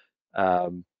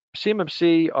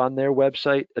 CMMC on their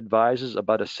website advises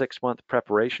about a 6-month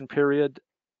preparation period.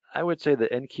 I would say the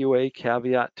NQA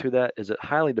caveat to that is it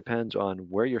highly depends on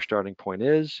where your starting point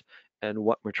is and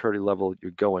what maturity level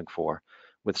you're going for.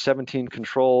 With 17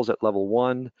 controls at level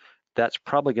 1, that's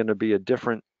probably going to be a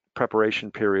different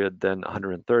preparation period than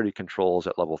 130 controls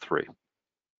at level 3.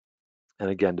 And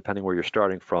again, depending where you're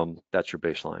starting from, that's your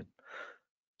baseline.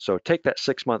 So take that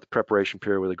 6-month preparation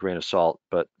period with a grain of salt,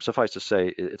 but suffice to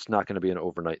say, it's not going to be an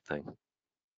overnight thing.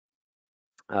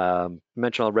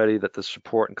 Mentioned already that the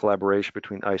support and collaboration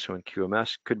between ISO and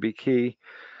QMS could be key.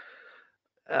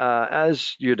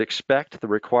 As you'd expect, the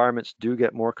requirements do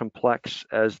get more complex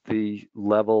as the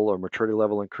level or maturity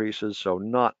level increases. So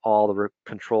not all the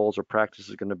controls or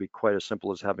practices are going to be quite as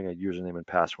simple as having a username and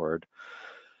password.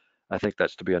 I think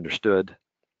that's to be understood.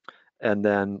 And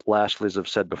then lastly, as I've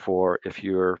said before, if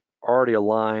you're already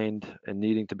aligned and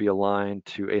needing to be aligned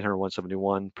to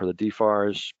 800.171 per the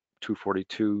DFARS,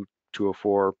 242,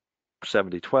 204,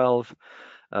 7012,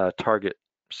 target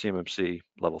CMMC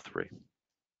level 3.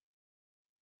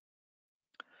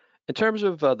 In terms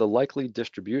of the likely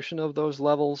distribution of those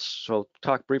levels, so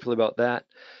talk briefly about that.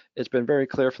 It's been very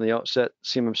clear from the outset,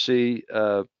 CMMC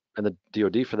and the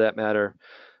DoD for that matter,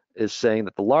 is saying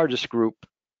that the largest group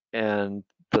and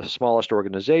the smallest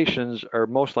organizations are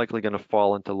most likely going to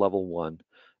fall into level 1.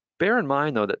 Bear in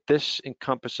mind, though, that this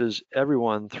encompasses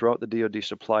everyone throughout the DoD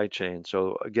supply chain.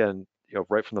 So again,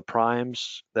 right from the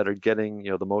primes that are getting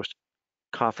the most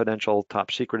confidential, top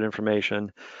secret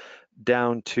information,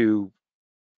 down to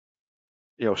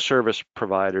service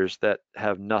providers that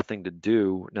have nothing to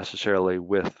do necessarily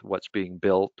with what's being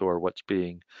built or what's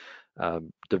being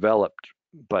developed,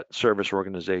 but service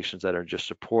organizations that are just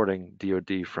supporting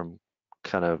DoD from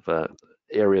kind of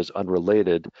areas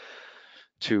unrelated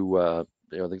to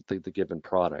the given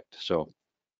product. So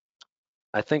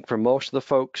I think for most of the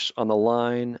folks on the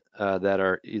line that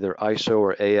are either ISO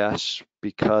or AS,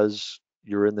 because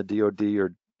you're in the DoD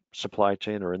or supply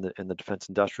chain or in the defense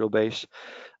industrial base,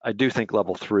 I do think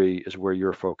level 3 is where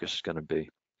your focus is going to be.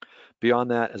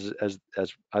 Beyond that, as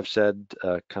I've said,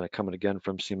 kind of coming again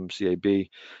from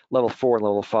CMMC-AB, level 4 and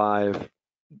level 5,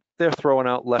 they're throwing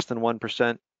out less than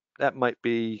 1%. That might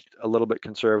be a little bit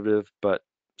conservative, but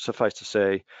suffice to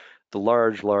say, the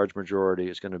large majority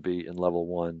is going to be in level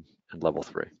 1 and level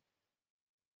 3.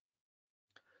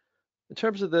 In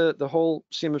terms of the whole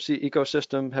CMMC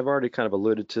ecosystem, have already kind of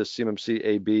alluded to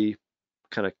CMMC-AB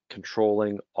kind of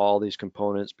controlling all these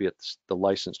components, be it the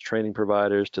licensed training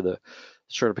providers, to the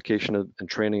certification and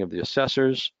training of the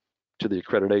assessors, to the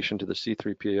accreditation to the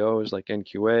C3PAOs like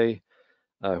NQA,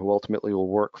 who ultimately will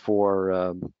work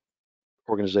for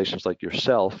organizations like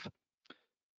yourself.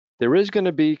 There is going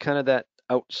to be kind of that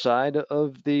outside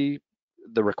of the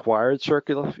required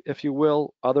circle, if you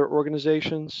will, other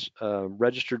organizations,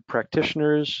 registered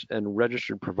practitioners and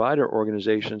registered provider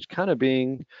organizations kind of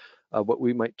being what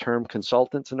we might term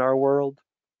consultants in our world.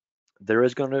 There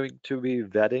is going to be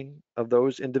vetting of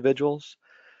those individuals.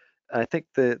 I think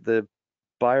the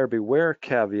buyer beware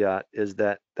caveat is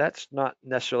that that's not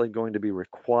necessarily going to be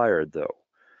required though.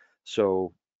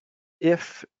 So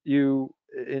if you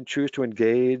choose to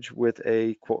engage with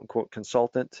a quote unquote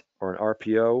consultant or an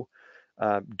RPO,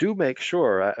 do make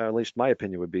sure, or at least my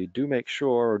opinion would be, do make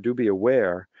sure or do be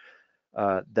aware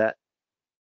that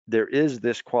there is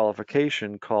this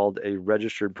qualification called a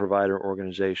registered provider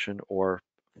organization, or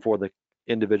for the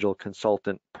individual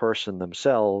consultant person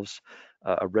themselves,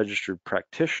 a registered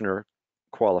practitioner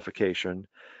qualification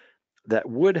that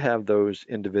would have those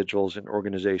individuals and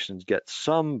organizations get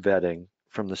some vetting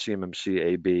from the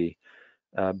CMMC-AB.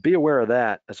 Be aware of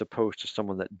that as opposed to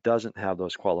someone that doesn't have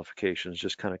those qualifications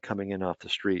just kind of coming in off the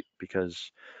street,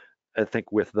 because I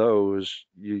think with those,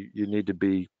 you need to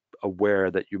be aware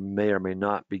that you may or may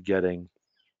not be getting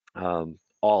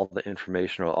all the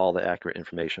information or all the accurate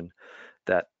information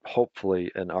that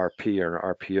hopefully an RP or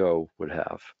an RPO would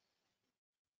have.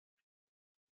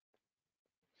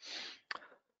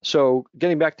 So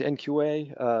getting back to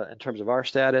NQA, in terms of our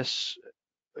status,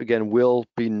 again, will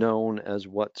be known as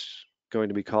what's going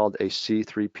to be called a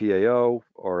C3PAO,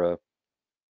 or a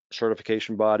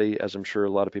certification body, as I'm sure a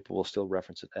lot of people will still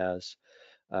reference it as.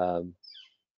 Um,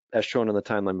 as shown on the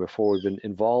timeline before, we've been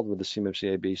involved with the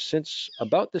CMMC-AB since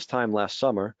about this time last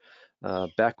summer,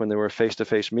 back when there were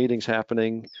face-to-face meetings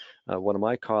happening. One of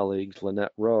my colleagues,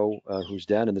 Lynette Rowe, who's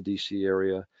down in the DC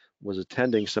area, was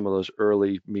attending some of those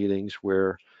early meetings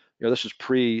where, this was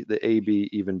pre the AB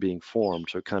even being formed,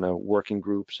 so kind of working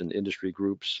groups and industry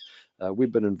groups.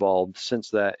 We've been involved since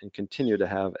that and continue to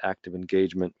have active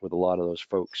engagement with a lot of those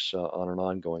folks on an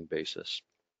ongoing basis.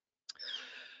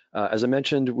 As I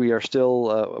mentioned, we are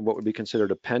still what would be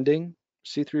considered a pending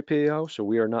C3PAO, so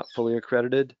we are not fully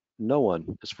accredited. No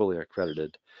one is fully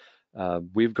accredited.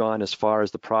 We've gone as far as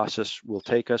the process will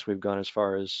take us. We've gone as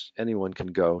far as anyone can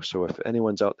go. So if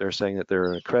anyone's out there saying that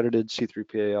they're an accredited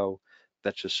C3PAO,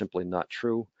 that's just simply not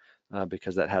true,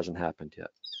 because that hasn't happened yet.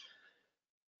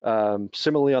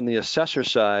 Similarly, on the assessor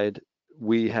side,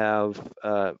 we have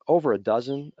over a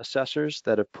dozen assessors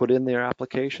that have put in their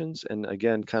applications, and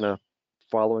again, kind of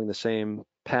following the same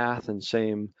path and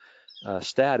same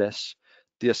status.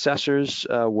 The assessors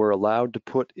were allowed to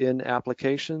put in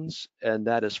applications, and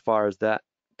that as far as that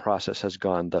process has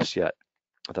gone thus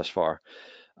far.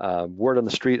 Word on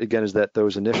the street again is that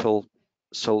those initial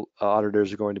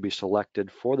auditors are going to be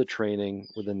selected for the training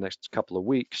within the next couple of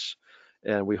weeks,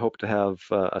 and we hope to have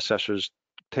assessors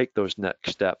take those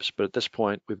next steps. But at this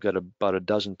point, we've got about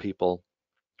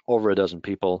over a dozen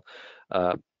people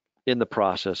in the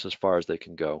process as far as they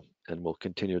can go, and we'll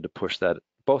continue to push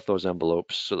both those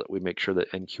envelopes so that we make sure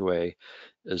that NQA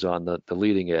is on the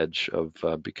leading edge of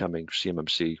becoming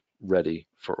CMMC ready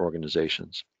for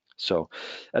organizations. So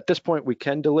at this point, we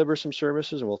can deliver some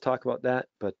services, and we'll talk about that,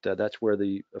 but that's where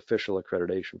the official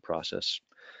accreditation process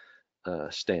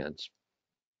stands.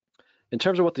 In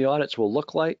terms of what the audits will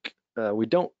look like, we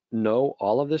don't know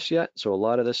all of this yet, so a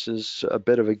lot of this is a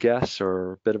bit of a guess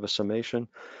or a bit of a summation.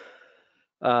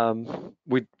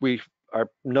 We are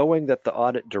knowing that the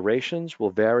audit durations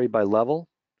will vary by level.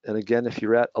 And again, if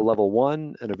you're at a level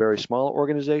 1 in a very small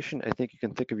organization, I think you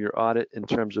can think of your audit in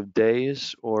terms of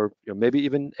days, or maybe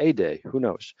even a day, who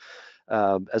knows?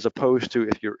 As opposed to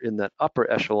if you're in that upper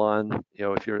echelon,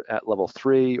 if you're at level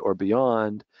 3 or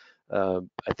beyond, I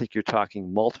think you're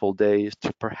talking multiple days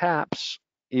to perhaps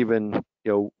even,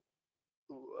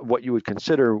 what you would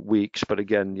consider weeks. But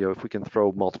again, if we can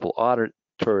throw multiple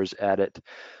auditors at it,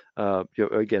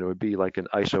 again, it would be like an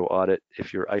ISO audit.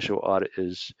 If your ISO audit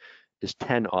is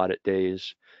 10 audit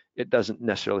days, it doesn't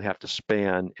necessarily have to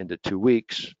span into 2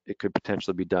 weeks. It could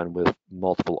potentially be done with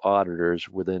multiple auditors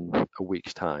within a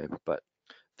week's time. But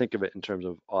think of it in terms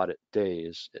of audit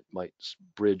days. It might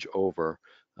bridge over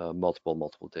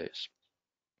multiple days.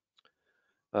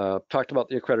 Talked about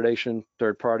the accreditation,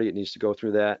 third party, it needs to go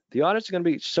through that. The audits are going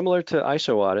to be similar to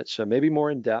ISO audits, so maybe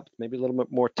more in depth, maybe a little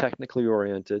bit more technically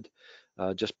oriented,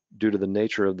 just due to the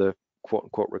nature of the quote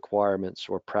unquote requirements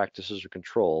or practices or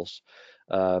controls.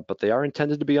 But they are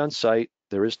intended to be on site.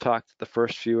 There is talk that the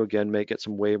first few, again, may get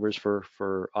some waivers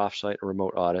for offsite or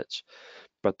remote audits,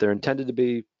 but they're intended to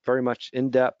be very much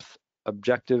in-depth,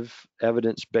 objective,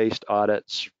 evidence-based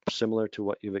audits, similar to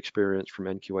what you've experienced from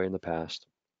NQA in the past.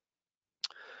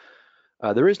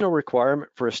 There is no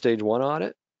requirement for a stage 1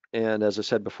 audit. And as I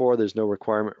said before, there's no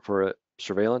requirement for a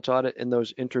surveillance audit in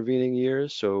those intervening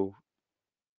years. So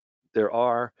there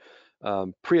are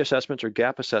pre-assessments or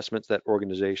gap assessments that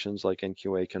organizations like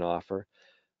NQA can offer,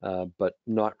 but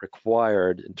not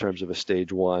required in terms of a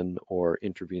stage 1 or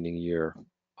intervening year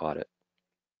audit.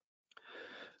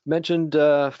 Mentioned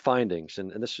findings,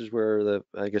 and this is where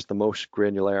I guess the most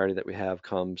granularity that we have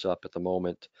comes up at the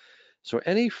moment. So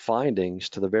any findings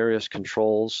to the various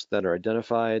controls that are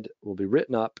identified will be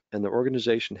written up, and the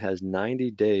organization has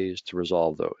 90 days to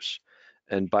resolve those.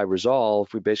 And by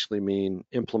resolve, we basically mean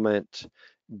implement,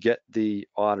 get the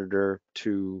auditor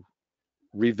to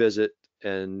revisit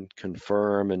and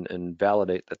confirm and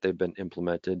validate that they've been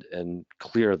implemented and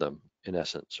clear them, in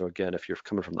essence. So again, if you're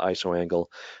coming from the ISO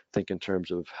angle, think in terms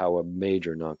of how a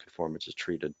major nonconformance is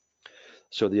treated.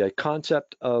 So the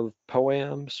concept of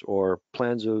POAMs, or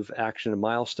plans of action and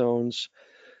milestones,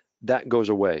 that goes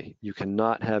away. You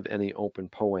cannot have any open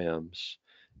POAMs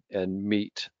and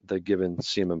meet the given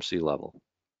CMMC level.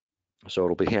 So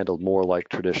it'll be handled more like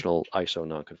traditional ISO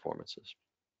nonconformances.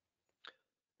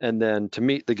 And then to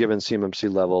meet the given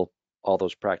CMMC level, all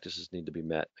those practices need to be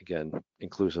met, again,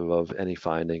 inclusive of any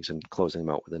findings and closing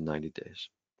them out within 90 days.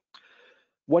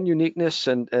 One uniqueness,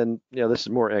 and this is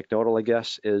more anecdotal, I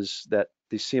guess, is that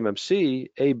the CMMC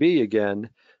AB, again,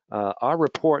 our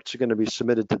reports are going to be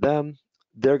submitted to them.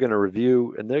 they're going to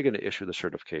review and they're going to issue the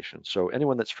certification. So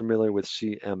anyone that's familiar with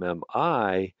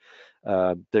CMMI,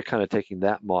 they're kind of taking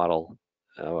that model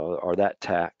or that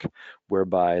tack,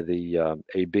 whereby the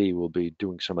AB will be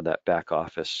doing some of that back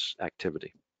office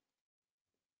activity.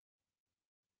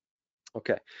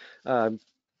 Okay, kind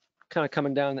of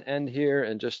coming down the end here,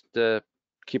 and just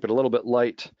keep it a little bit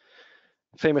light.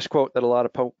 Famous quote that a lot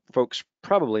of folks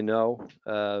probably know.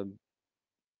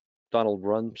 Donald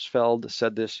Rumsfeld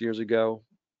said this years ago,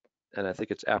 and I think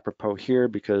it's apropos here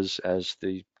because as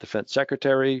the Defense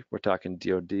Secretary, we're talking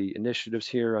DoD initiatives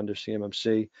here under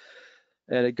CMMC,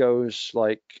 and it goes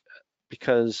like,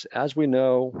 because as we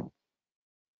know,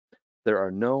 there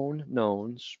are known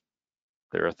knowns,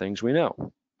 there are things we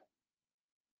know.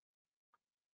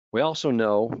 We also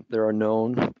know there are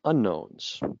known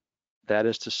unknowns. That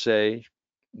is to say,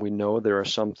 we know there are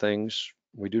some things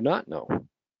we do not know.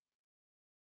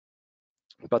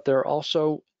 But there are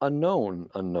also unknown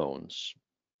unknowns.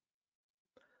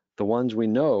 The ones we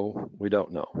know, we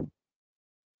don't know.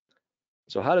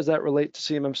 So how does that relate to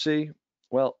CMMC?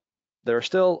 Well, there are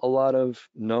still a lot of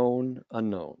known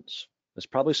unknowns. There's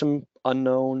probably some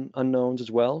unknown unknowns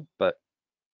as well, but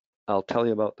I'll tell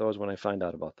you about those when I find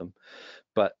out about them.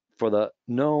 But for the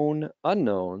known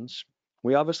unknowns,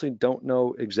 we obviously don't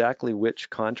know exactly which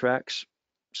contracts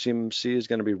CMMC is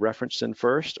going to be referenced in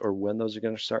first, or when those are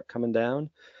going to start coming down.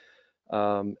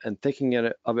 And thinking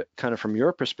of it kind of from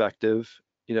your perspective,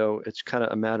 it's kind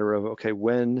of a matter of, okay,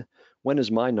 when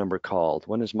is my number called?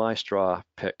 When is my straw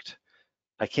picked?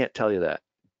 I can't tell you that.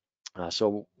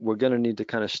 So we're going to need to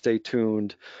kind of stay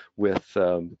tuned with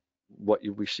what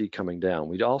we see coming down.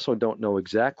 We also don't know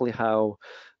exactly how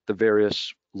the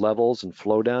various levels and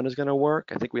flow down is going to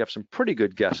work. I think we have some pretty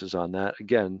good guesses on that.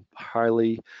 Again,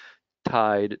 highly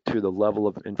tied to the level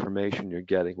of information you're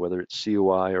getting, whether it's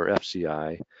COI or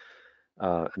FCI.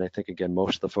 And I think, again,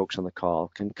 most of the folks on the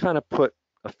call can kind of put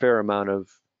a fair amount of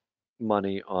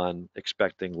money on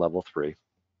expecting level 3,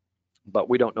 but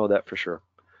we don't know that for sure.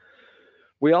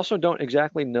 We also don't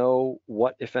exactly know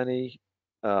what, if any,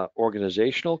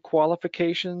 organizational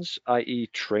qualifications, i.e.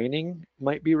 training,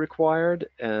 might be required,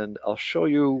 and I'll show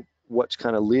you what's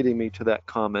kind of leading me to that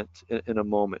comment in a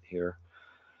moment here.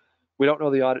 We don't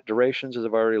know the audit durations, as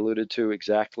I've already alluded to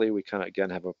exactly. We kind of, again,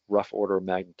 have a rough order of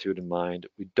magnitude in mind.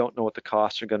 We don't know what the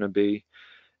costs are going to be,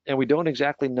 and we don't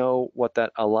exactly know what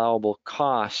that allowable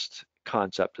cost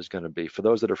concept is going to be. For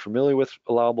those that are familiar with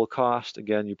allowable cost,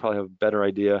 again, you probably have a better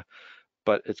idea,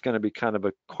 but it's going to be kind of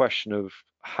a question of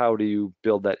how do you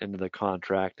build that into the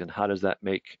contract, and how does that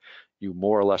make you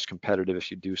more or less competitive if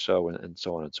you do so, and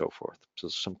so on and so forth. So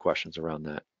some questions around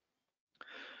that.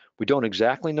 We don't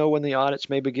exactly know when the audits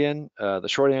may begin. The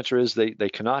short answer is they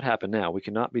cannot happen now. We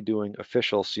cannot be doing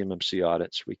official CMMC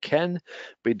audits. We can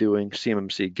be doing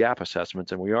CMMC gap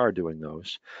assessments, and we are doing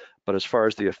those. But as far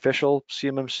as the official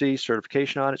CMMC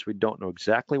certification audits, we don't know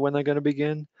exactly when they're going to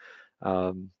begin.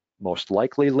 Most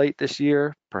likely late this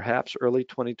year, perhaps early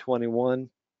 2021.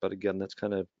 But again, that's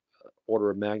kind of order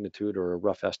of magnitude or a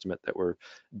rough estimate that we're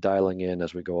dialing in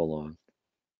as we go along.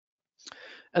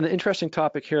 And the interesting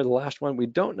topic here, the last one, we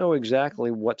don't know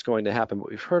exactly what's going to happen, but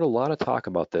we've heard a lot of talk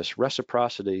about this,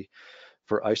 reciprocity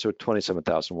for ISO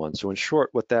 27001. So in short,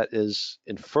 what that is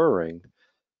inferring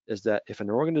is that if an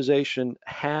organization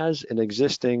has an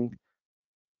existing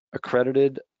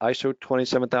accredited ISO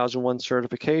 27001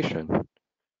 certification,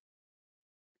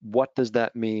 what does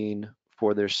that mean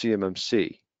for their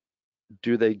CMMC?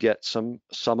 Do they get some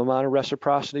amount of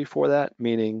reciprocity for that,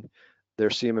 meaning their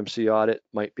CMMC audit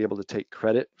might be able to take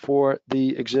credit for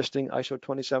the existing ISO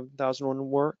 27001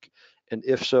 work? And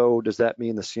if so, does that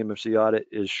mean the CMMC audit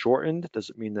is shortened?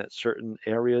 Does it mean that certain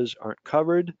areas aren't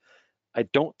covered? I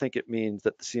don't think it means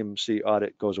that the CMMC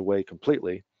audit goes away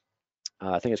completely.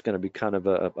 I think it's going to be kind of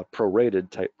a prorated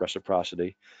type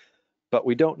reciprocity, but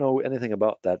we don't know anything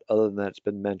about that other than that it's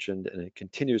been mentioned and it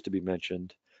continues to be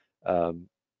mentioned.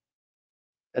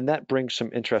 And that brings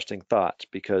some interesting thoughts,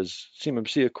 because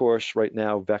CMMC, of course, right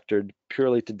now vectored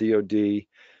purely to DoD,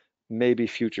 maybe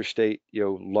future state,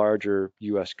 larger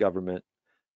US government,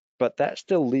 but that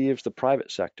still leaves the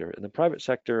private sector. And the private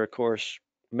sector, of course,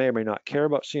 may or may not care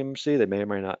about CMMC. They may or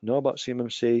may not know about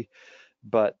CMMC,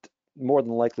 but more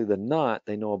than likely than not,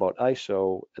 they know about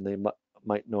ISO, and they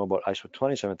might know about ISO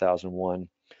 27001.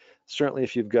 Certainly,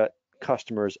 if you've got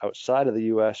customers outside of the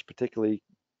US, particularly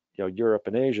Europe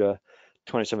and Asia,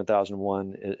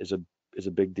 27001 is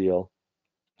a big deal.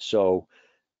 So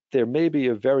there may be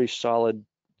a very solid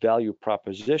value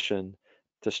proposition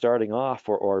to starting off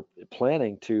or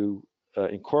planning to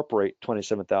incorporate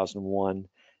 27001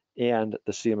 and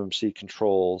the CMMC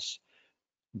controls,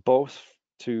 both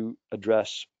to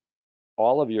address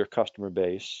all of your customer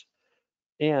base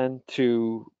and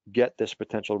to get this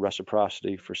potential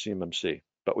reciprocity for CMMC,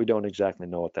 but we don't exactly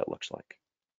know what that looks like.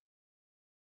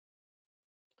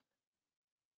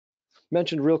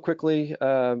 Mentioned real quickly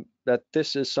that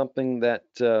this is something that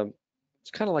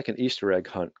it's kind of like an Easter egg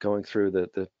hunt going through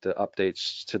the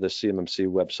updates to the CMMC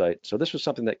website. So this was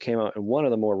something that came out in one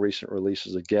of the more recent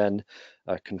releases. Again,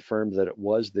 confirmed that it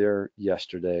was there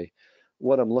yesterday.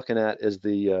 What I'm looking at is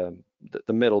the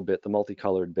middle bit, the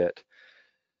multicolored bit,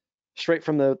 straight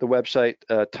from the website,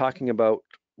 talking about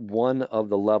one of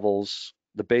the levels,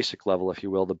 the basic level, if you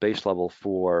will, the base level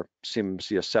for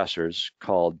CMMC assessors,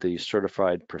 called the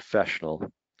Certified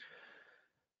Professional.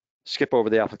 Skip over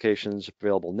the applications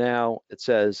available now. It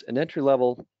says an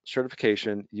entry-level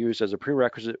certification used as a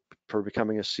prerequisite for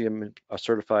becoming a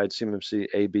certified CMMC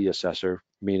AB assessor,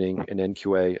 meaning an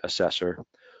NQA assessor,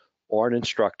 or an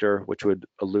instructor, which would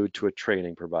allude to a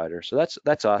training provider. So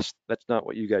that's us. That's not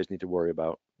what you guys need to worry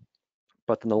about.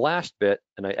 But then the last bit,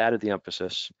 and I added the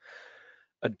emphasis,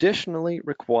 additionally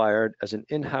required as an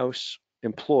in-house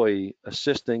employee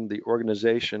assisting the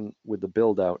organization with the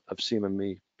build-out of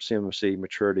CMMC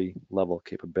maturity level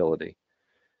capability.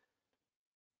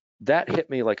 That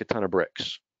hit me like a ton of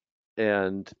bricks,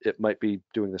 and it might be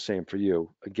doing the same for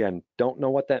you. Again, don't know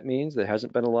what that means. There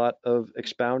hasn't been a lot of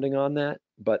expounding on that,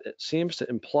 but it seems to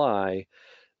imply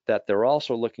that they're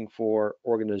also looking for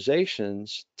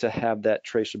organizations to have that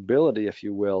traceability, if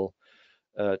you will,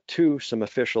 to some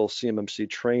official CMMC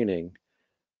training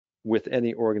with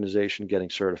any organization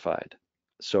getting certified.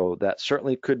 So that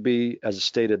certainly could be, as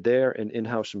stated there, an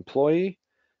in-house employee,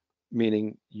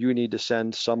 meaning you need to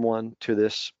send someone to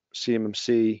this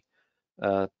CMMC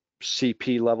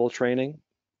CP level training.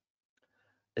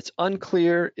 It's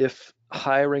unclear if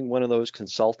hiring one of those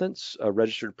consultants, a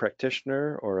registered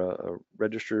practitioner or a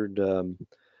registered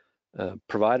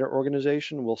provider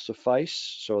organization, will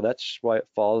suffice. So that's why it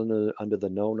falls under the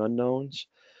known unknowns.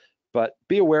 But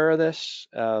be aware of this.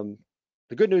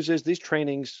 The good news is these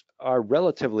trainings are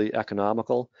relatively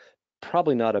economical.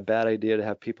 Probably not a bad idea to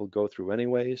have people go through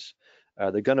anyways.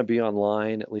 They're going to be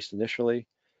online, at least initially.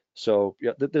 So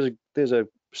yeah, there's a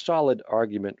solid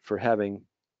argument for having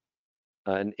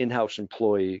an in-house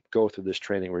employee go through this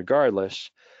training regardless,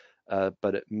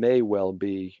 but it may well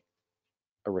be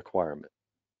a requirement.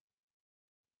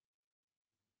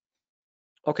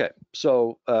 Okay,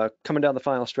 so coming down the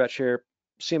final stretch here,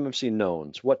 CMMC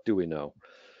knowns. What do we know?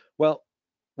 Well,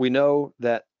 we know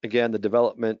that, again, the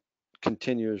development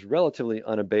continues relatively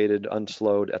unabated,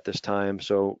 unslowed at this time.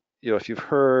 So, if you've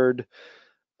heard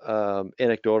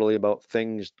anecdotally about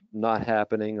things not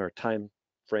happening or time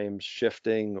frames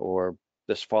shifting or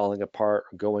this falling apart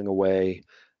or going away,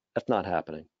 that's not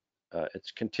happening. It's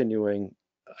continuing,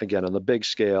 again, on the big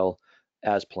scale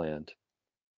as planned.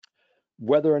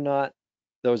 Whether or not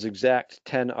those exact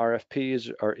 10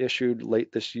 RFPs are issued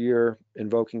late this year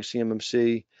invoking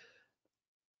CMMC,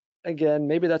 again,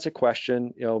 maybe that's a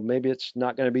question. Maybe it's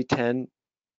not going to be 10.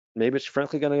 Maybe it's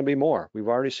frankly going to be more. We've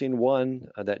already seen one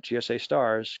that GSA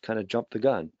Stars kind of jumped the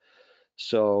gun.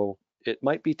 So it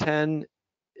might be 10,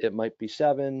 it might be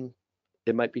 7,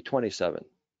 it might be 27.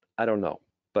 I don't know,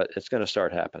 but it's going to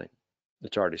start happening.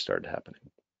 It's already started happening.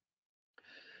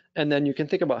 And then you can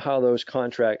think about how those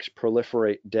contracts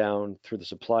proliferate down through the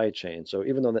supply chain. So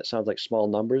even though that sounds like small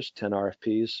numbers, 10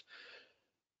 RFPs,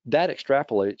 that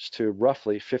extrapolates to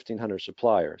roughly 1,500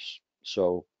 suppliers.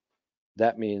 So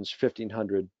that means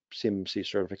 1,500 CMMC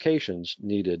certifications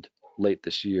needed late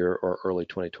this year or early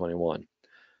 2021.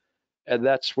 And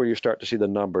that's where you start to see the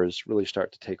numbers really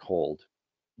start to take hold,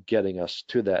 getting us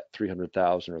to that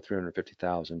 300,000 or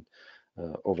 350,000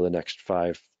 over the next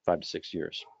five to 6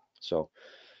 years. So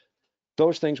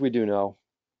those things we do know.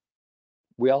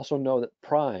 We also know that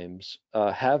primes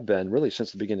have been, really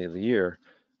since the beginning of the year,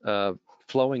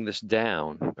 flowing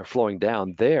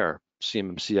down their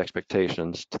CMMC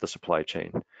expectations to the supply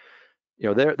chain.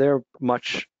 They're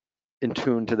much in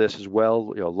tune to this as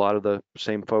well. A lot of the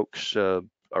same folks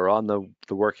are on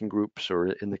the working groups or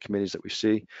in the committees that we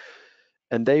see,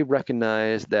 and they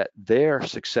recognize that their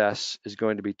success is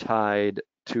going to be tied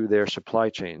to their supply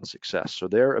chain success. So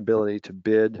their ability to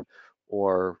bid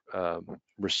or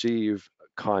receive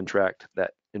a contract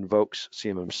that invokes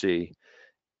CMMC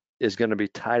is going to be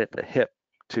tied at the hip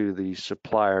to the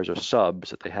suppliers or subs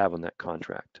that they have on that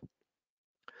contract.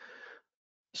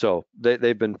 So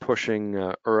they've been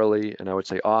pushing early, and I would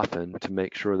say often, to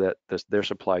make sure that their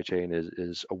supply chain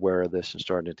is aware of this and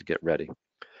starting to get ready.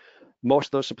 Most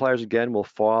of those suppliers, again, will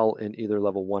fall in either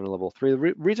level 1 or level 3.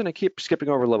 The reason I keep skipping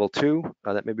over level 2,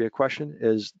 that may be a question,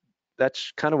 is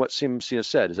that's kind of what CMMC has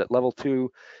said, is that level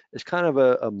 2 is kind of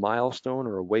a milestone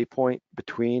or a waypoint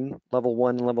between level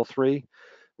 1 and level 3,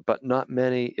 but not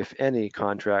many, if any,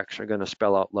 contracts are going to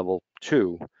spell out level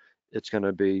 2. It's going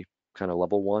to be kind of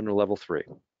level 1 or level 3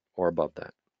 or above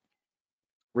that.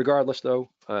 Regardless, though,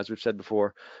 as we've said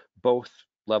before, both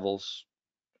levels,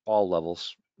 all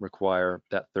levels, require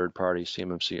that third-party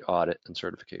CMMC audit and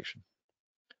certification.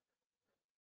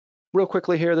 Real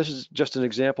quickly here, this is just an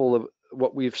example of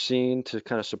what we've seen to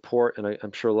kind of support, and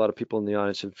I'm sure a lot of people in the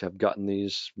audience have gotten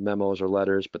these memos or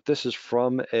letters, but this is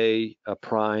from a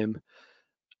prime,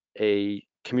 a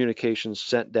communication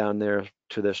sent down there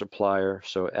to their supplier.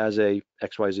 So as a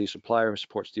XYZ supplier who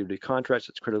supports DoD contracts,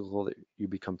 it's critical that you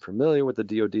become familiar with the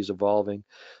DoD's evolving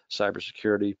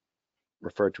cybersecurity,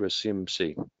 referred to as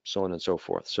CMMC, so on and so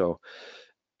forth. So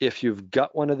if you've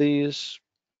got one of these,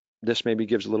 this maybe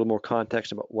gives a little more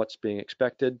context about what's being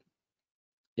expected.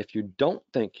 If you don't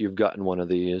think you've gotten one of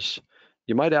these,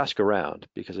 you might ask around,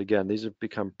 because again, these have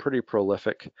become pretty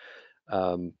prolific.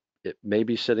 It may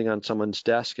be sitting on someone's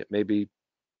desk. It may be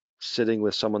sitting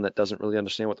with someone that doesn't really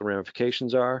understand what the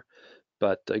ramifications are.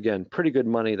 But again, pretty good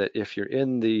money that if you're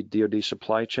in the DoD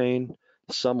supply chain,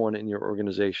 someone in your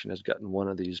organization has gotten one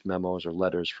of these memos or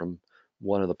letters from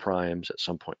one of the primes at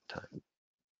some point in time.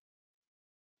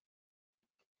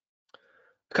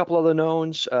 A couple other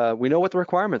knowns. We know what the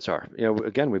requirements are.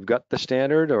 Again, we've got the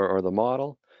standard or the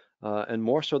model, and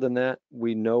more so than that,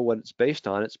 we know what it's based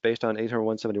on. It's based on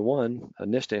 800-171,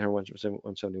 NIST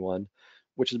 800-171,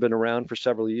 which has been around for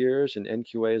several years, and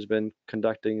NQA has been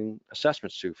conducting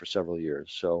assessments to for several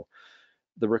years. So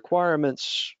the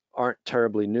requirements aren't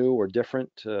terribly new or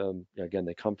different. Again,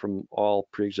 they come from all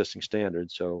pre-existing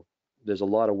standards. So there's a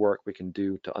lot of work we can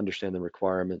do to understand the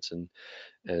requirements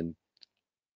and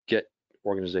get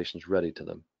organizations ready to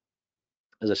them.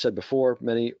 As I said before,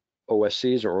 many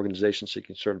OSCs or organizations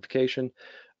seeking certification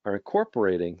are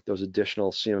incorporating those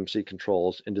additional CMMC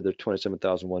controls into their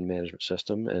 27001 management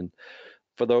system. And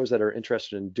for those that are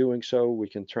interested in doing so, we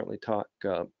can certainly talk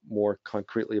more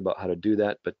concretely about how to do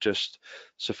that, but just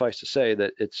suffice to say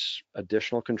that it's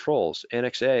additional controls.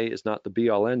 Annex A is not the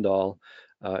be-all, end-all.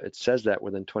 It says that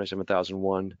within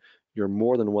 27001. You're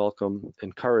more than welcome,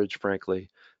 encouraged, frankly,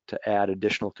 to add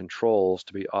additional controls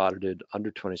to be audited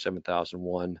under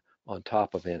 27001 on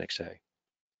top of Annex A.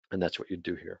 And that's what you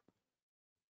do here.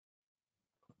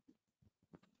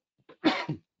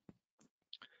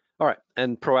 All right,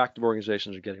 and proactive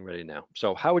organizations are getting ready now.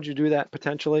 So how would you do that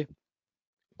potentially?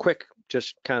 Quick,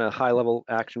 just kind of high-level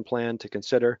action plan to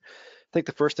consider. I think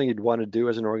the first thing you'd want to do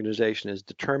as an organization is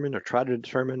determine or try to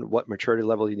determine what maturity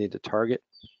level you need to target.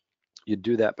 You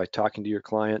do that by talking to your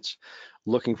clients,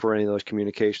 looking for any of those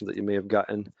communications that you may have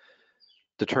gotten,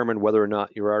 determine whether or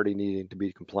not you're already needing to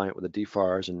be compliant with the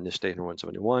DFARS and NIST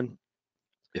 800-171.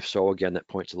 If so, again, that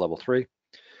points to level 3.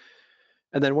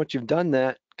 And then once you've done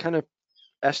that, kind of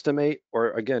estimate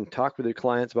or again talk with your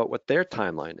clients about what their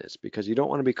timeline is, because you don't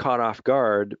want to be caught off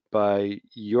guard by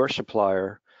your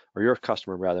supplier or your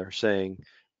customer rather saying,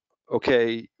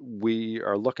 okay, we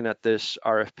are looking at this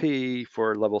RFP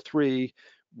for level 3.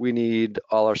 We need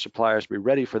all our suppliers to be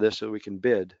ready for this so we can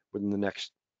bid within the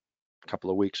next couple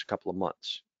of weeks, a couple of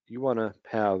months. You want to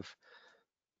have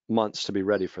months to be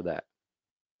ready for that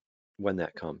when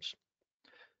that comes.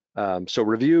 So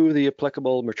review the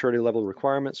applicable maturity level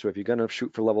requirements. So if you're going to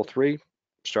shoot for level 3,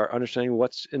 start understanding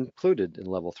what's included in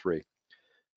level 3,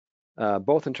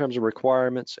 both in terms of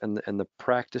requirements and the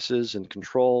practices and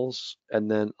controls, and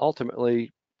then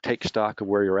ultimately take stock of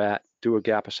where you're at, do a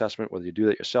gap assessment, whether you do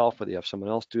that yourself, whether you have someone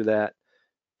else do that,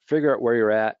 figure out where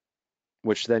you're at,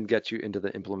 which then gets you into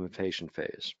the implementation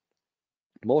phase.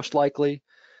 Most likely,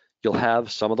 you'll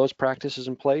have some of those practices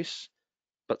in place,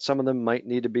 but some of them might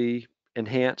need to be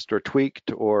enhanced or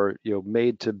tweaked or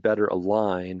made to better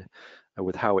align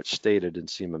with how it's stated in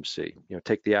CMMC.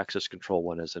 Take the access control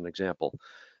one as an example.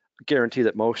 I guarantee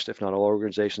that most, if not all,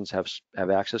 organizations have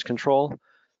access control,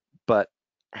 but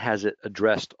has it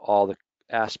addressed all the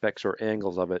aspects or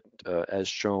angles of it as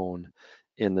shown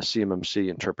in the CMMC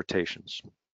interpretations?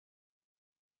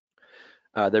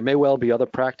 There may well be other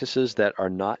practices that are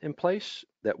not in place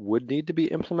that would need to be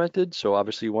implemented. So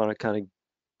obviously you want to kind of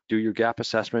do your gap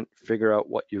assessment, figure out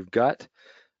what you've got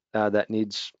that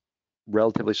needs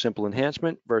relatively simple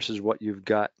enhancement versus what you've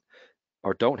got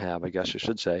or don't have, I guess I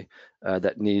should say,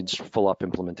 that needs full up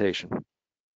implementation.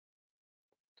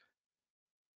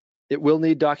 It will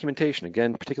need documentation.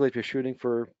 Again, particularly if you're shooting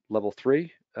for level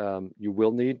 3, you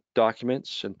will need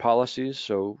documents and policies,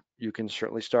 so you can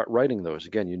certainly start writing those.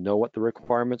 Again, you know what the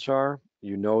requirements are.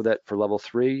 You know that for level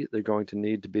 3, they're going to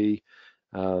need to be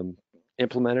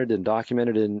implemented and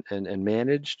documented and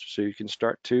managed, so you can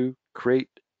start to create,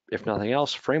 if nothing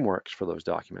else, frameworks for those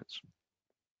documents.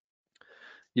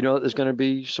 You know that there's going to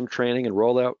be some training and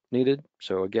rollout needed.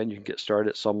 So again, you can get started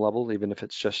at some level, even if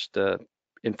it's just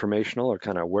informational or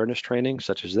kind of awareness training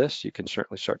such as this. You can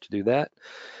certainly start to do that.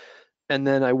 And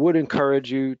then I would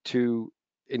encourage you to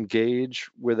engage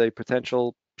with a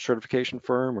potential certification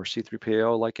firm or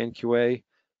C3PAO like NQA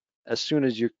as soon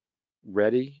as you're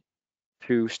ready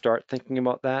to start thinking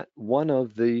about that. One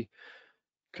of the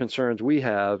concerns we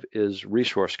have is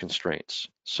resource constraints.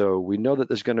 So we know that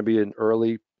there's going to be an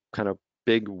early kind of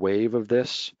big wave of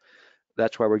this.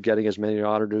 That's why we're getting as many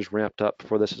auditors ramped up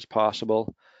for this as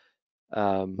possible.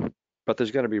 But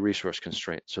there's going to be resource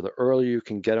constraints. So the earlier you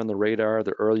can get on the radar,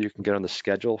 the earlier you can get on the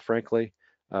schedule, frankly,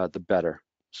 the better.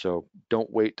 So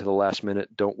don't wait to the last minute.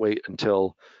 Don't wait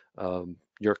until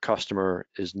your customer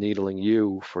is needling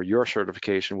you for your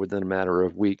certification within a matter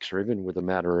of weeks or even with a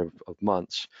matter of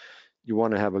months. You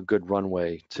want to have a good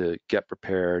runway to get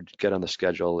prepared, get on the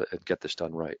schedule, and get this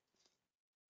done right.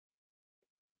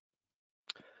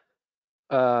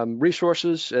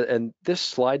 Resources, and this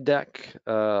slide deck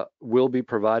will be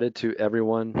provided to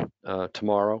everyone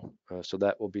tomorrow, so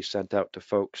that will be sent out to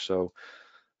folks. So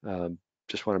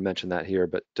just want to mention that here,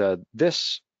 but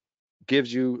this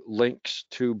gives you links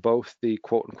to both the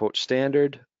quote unquote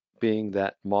standard, being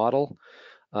that model,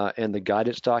 and the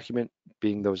guidance document,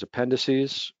 being those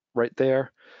appendices right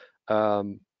there.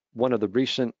 One of the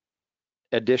recent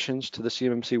additions to the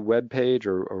CMMC webpage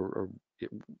or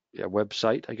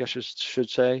website, I guess I should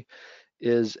say,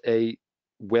 is a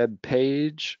web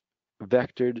page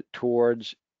vectored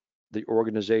towards the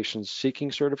organizations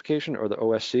seeking certification, or the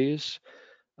OSCs.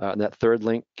 And that third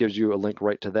link gives you a link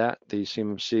right to that, the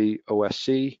CMMC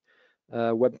OSC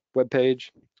web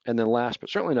page. And then last but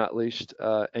certainly not least,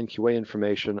 NQA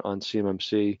information on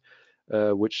CMMC,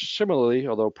 which similarly,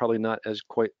 although probably not as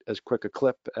quite as quick a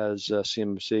clip as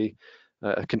CMMC,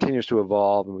 continues to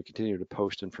evolve, and we continue to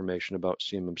post information about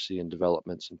CMMC and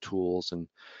developments and tools and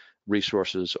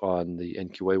resources on the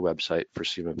NQA website for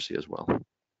CMMC as well.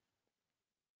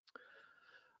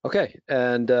 Okay,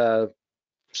 and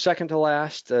second to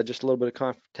last, just a little bit of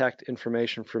contact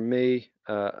information from me.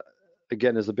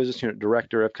 Again, as the business unit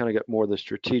director, I've kind of got more of the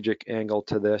strategic angle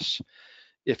to this.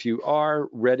 If you are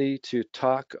ready to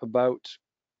talk about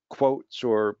quotes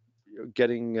or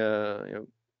getting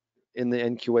in the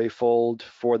NQA fold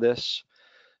for this,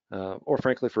 or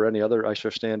frankly for any other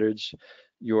ISO standards,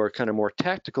 your kind of more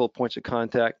tactical points of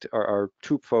contact are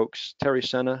two folks. Terry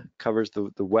Senna covers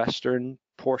the western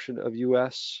portion of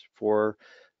US for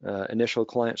initial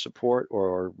client support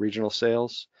or regional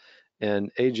sales, and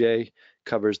AJ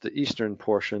covers the eastern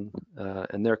portion,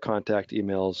 and their contact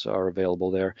emails are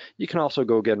available there. You can also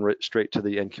go again straight to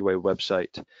the NQA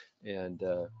website and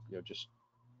just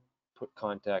put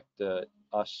contact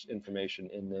us information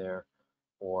in there,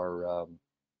 or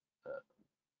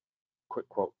quick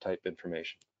quote type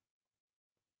information.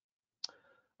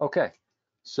 Okay,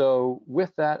 so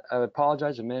with that, I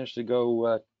apologize. I managed to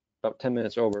go about 10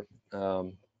 minutes over.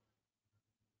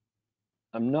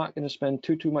 I'm not going to spend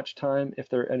too much time if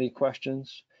there are any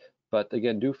questions, but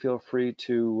again, do feel free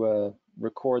to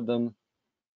record them,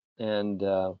 and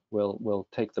we'll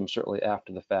take them certainly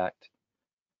after the fact.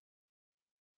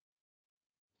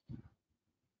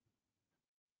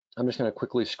 I'm just going to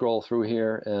quickly scroll through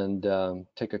here and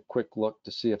take a quick look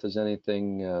to see if there's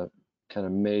anything kind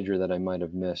of major that I might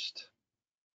have missed.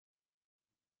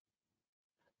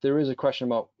 There is a question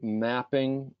about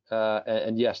mapping,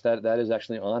 and yes, that is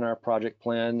actually on our project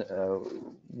plan.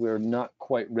 We're not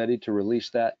quite ready to release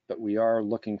that, but we are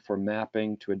looking for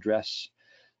mapping to address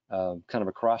kind of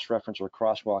a cross-reference or a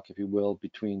crosswalk, if you will,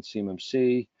 between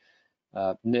CMMC,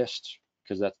 NIST,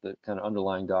 because that's the kind of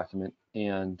underlying document,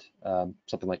 and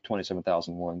something like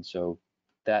 27001. So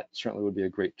that certainly would be a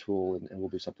great tool, and will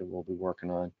be something we'll be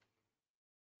working on.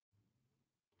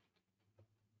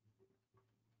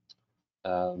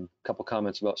 Couple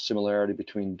comments about similarity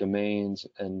between domains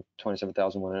and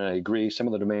 27001, and I agree. Some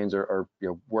of the domains are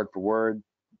word for word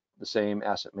the same: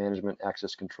 asset management,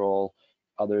 access control.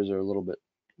 Others are a little bit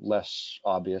less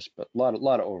obvious, but a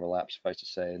lot of overlap, suffice to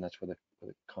say, and that's where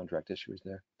the contract issue is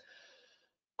there.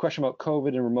 Question about COVID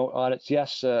and remote audits.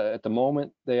 Yes, at the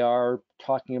moment they are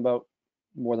talking about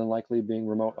more than likely being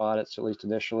remote audits, at least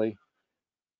initially.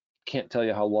 Can't tell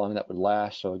you how long that would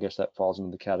last, so I guess that falls into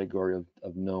the category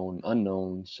of known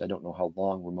unknowns. I don't know how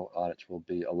long remote audits will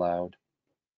be allowed.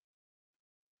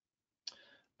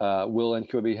 Will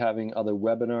NQA be having other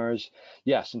webinars?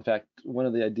 Yes, in fact, one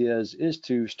of the ideas is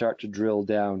to start to drill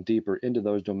down deeper into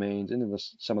those domains, into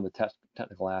some of the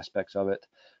technical aspects of it.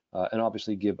 and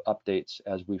obviously give updates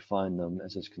as we find them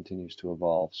as this continues to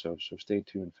evolve. So stay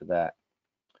tuned for that.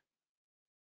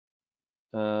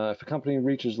 If a company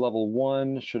reaches level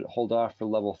 1, should it hold off for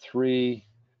level 3,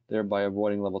 thereby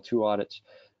avoiding level 2 audits?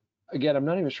 Again, I'm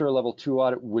not even sure a level 2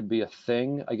 audit would be a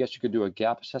thing. I guess you could do a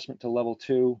gap assessment to level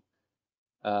 2,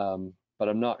 but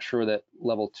I'm not sure that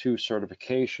level 2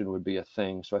 certification would be a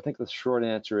thing. So I think the short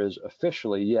answer is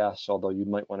officially yes, although you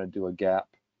might want to do a gap.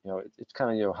 It's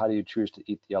kind of, how do you choose to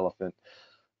eat the elephant?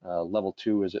 Level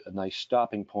 2 is a nice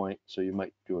stopping point, so you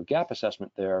might do a gap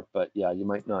assessment there, but yeah, you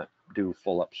might not do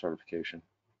full up certification.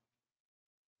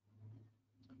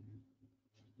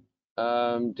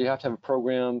 Do you have to have a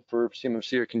program for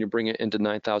CMMC, or can you bring it into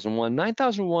 9001?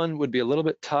 9001 would be a little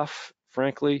bit tough,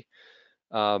 frankly.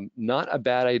 Not a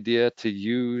bad idea to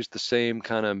use the same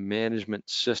kind of management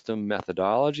system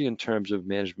methodology in terms of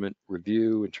management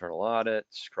review, internal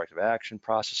audits, corrective action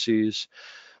processes,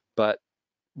 but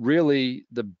really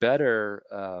the better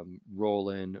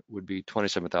roll-in would be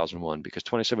 27001, because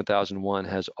 27001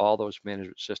 has all those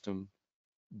management system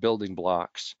building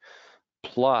blocks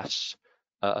plus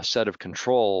a set of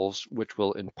controls which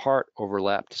will in part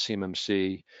overlap to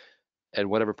CMMC, and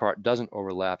whatever part doesn't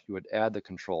overlap, you would add the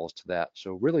controls to that.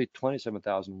 So really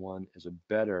 27001 is a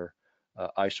better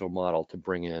ISO model to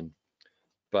bring in.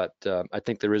 But I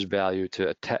think there is value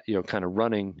to kind of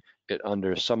running it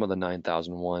under some of the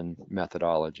 9001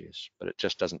 methodologies, but it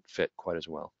just doesn't fit quite as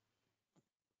well.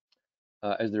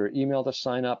 Is there an email to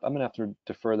sign up? I'm gonna have to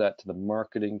defer that to the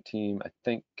marketing team. I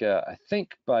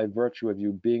think by virtue of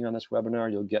you being on this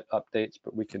webinar, you'll get updates,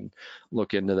 but we can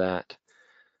look into that.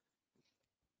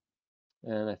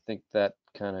 And I think that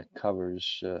kind of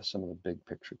covers some of the big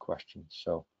picture questions.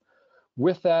 So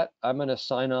with that, I'm going to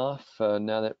sign off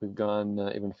now that we've gone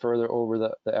even further over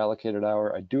the allocated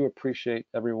hour. I do appreciate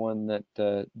everyone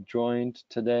that joined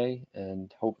today,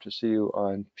 and hope to see you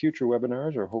on future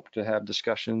webinars, or hope to have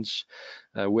discussions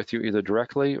with you either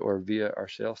directly or via our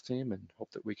sales team, and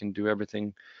hope that we can do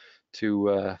everything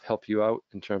to help you out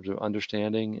in terms of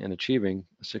understanding and achieving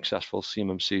a successful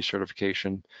CMMC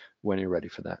certification when you're ready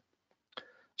for that.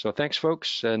 So thanks,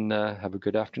 folks, and have a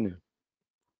good afternoon.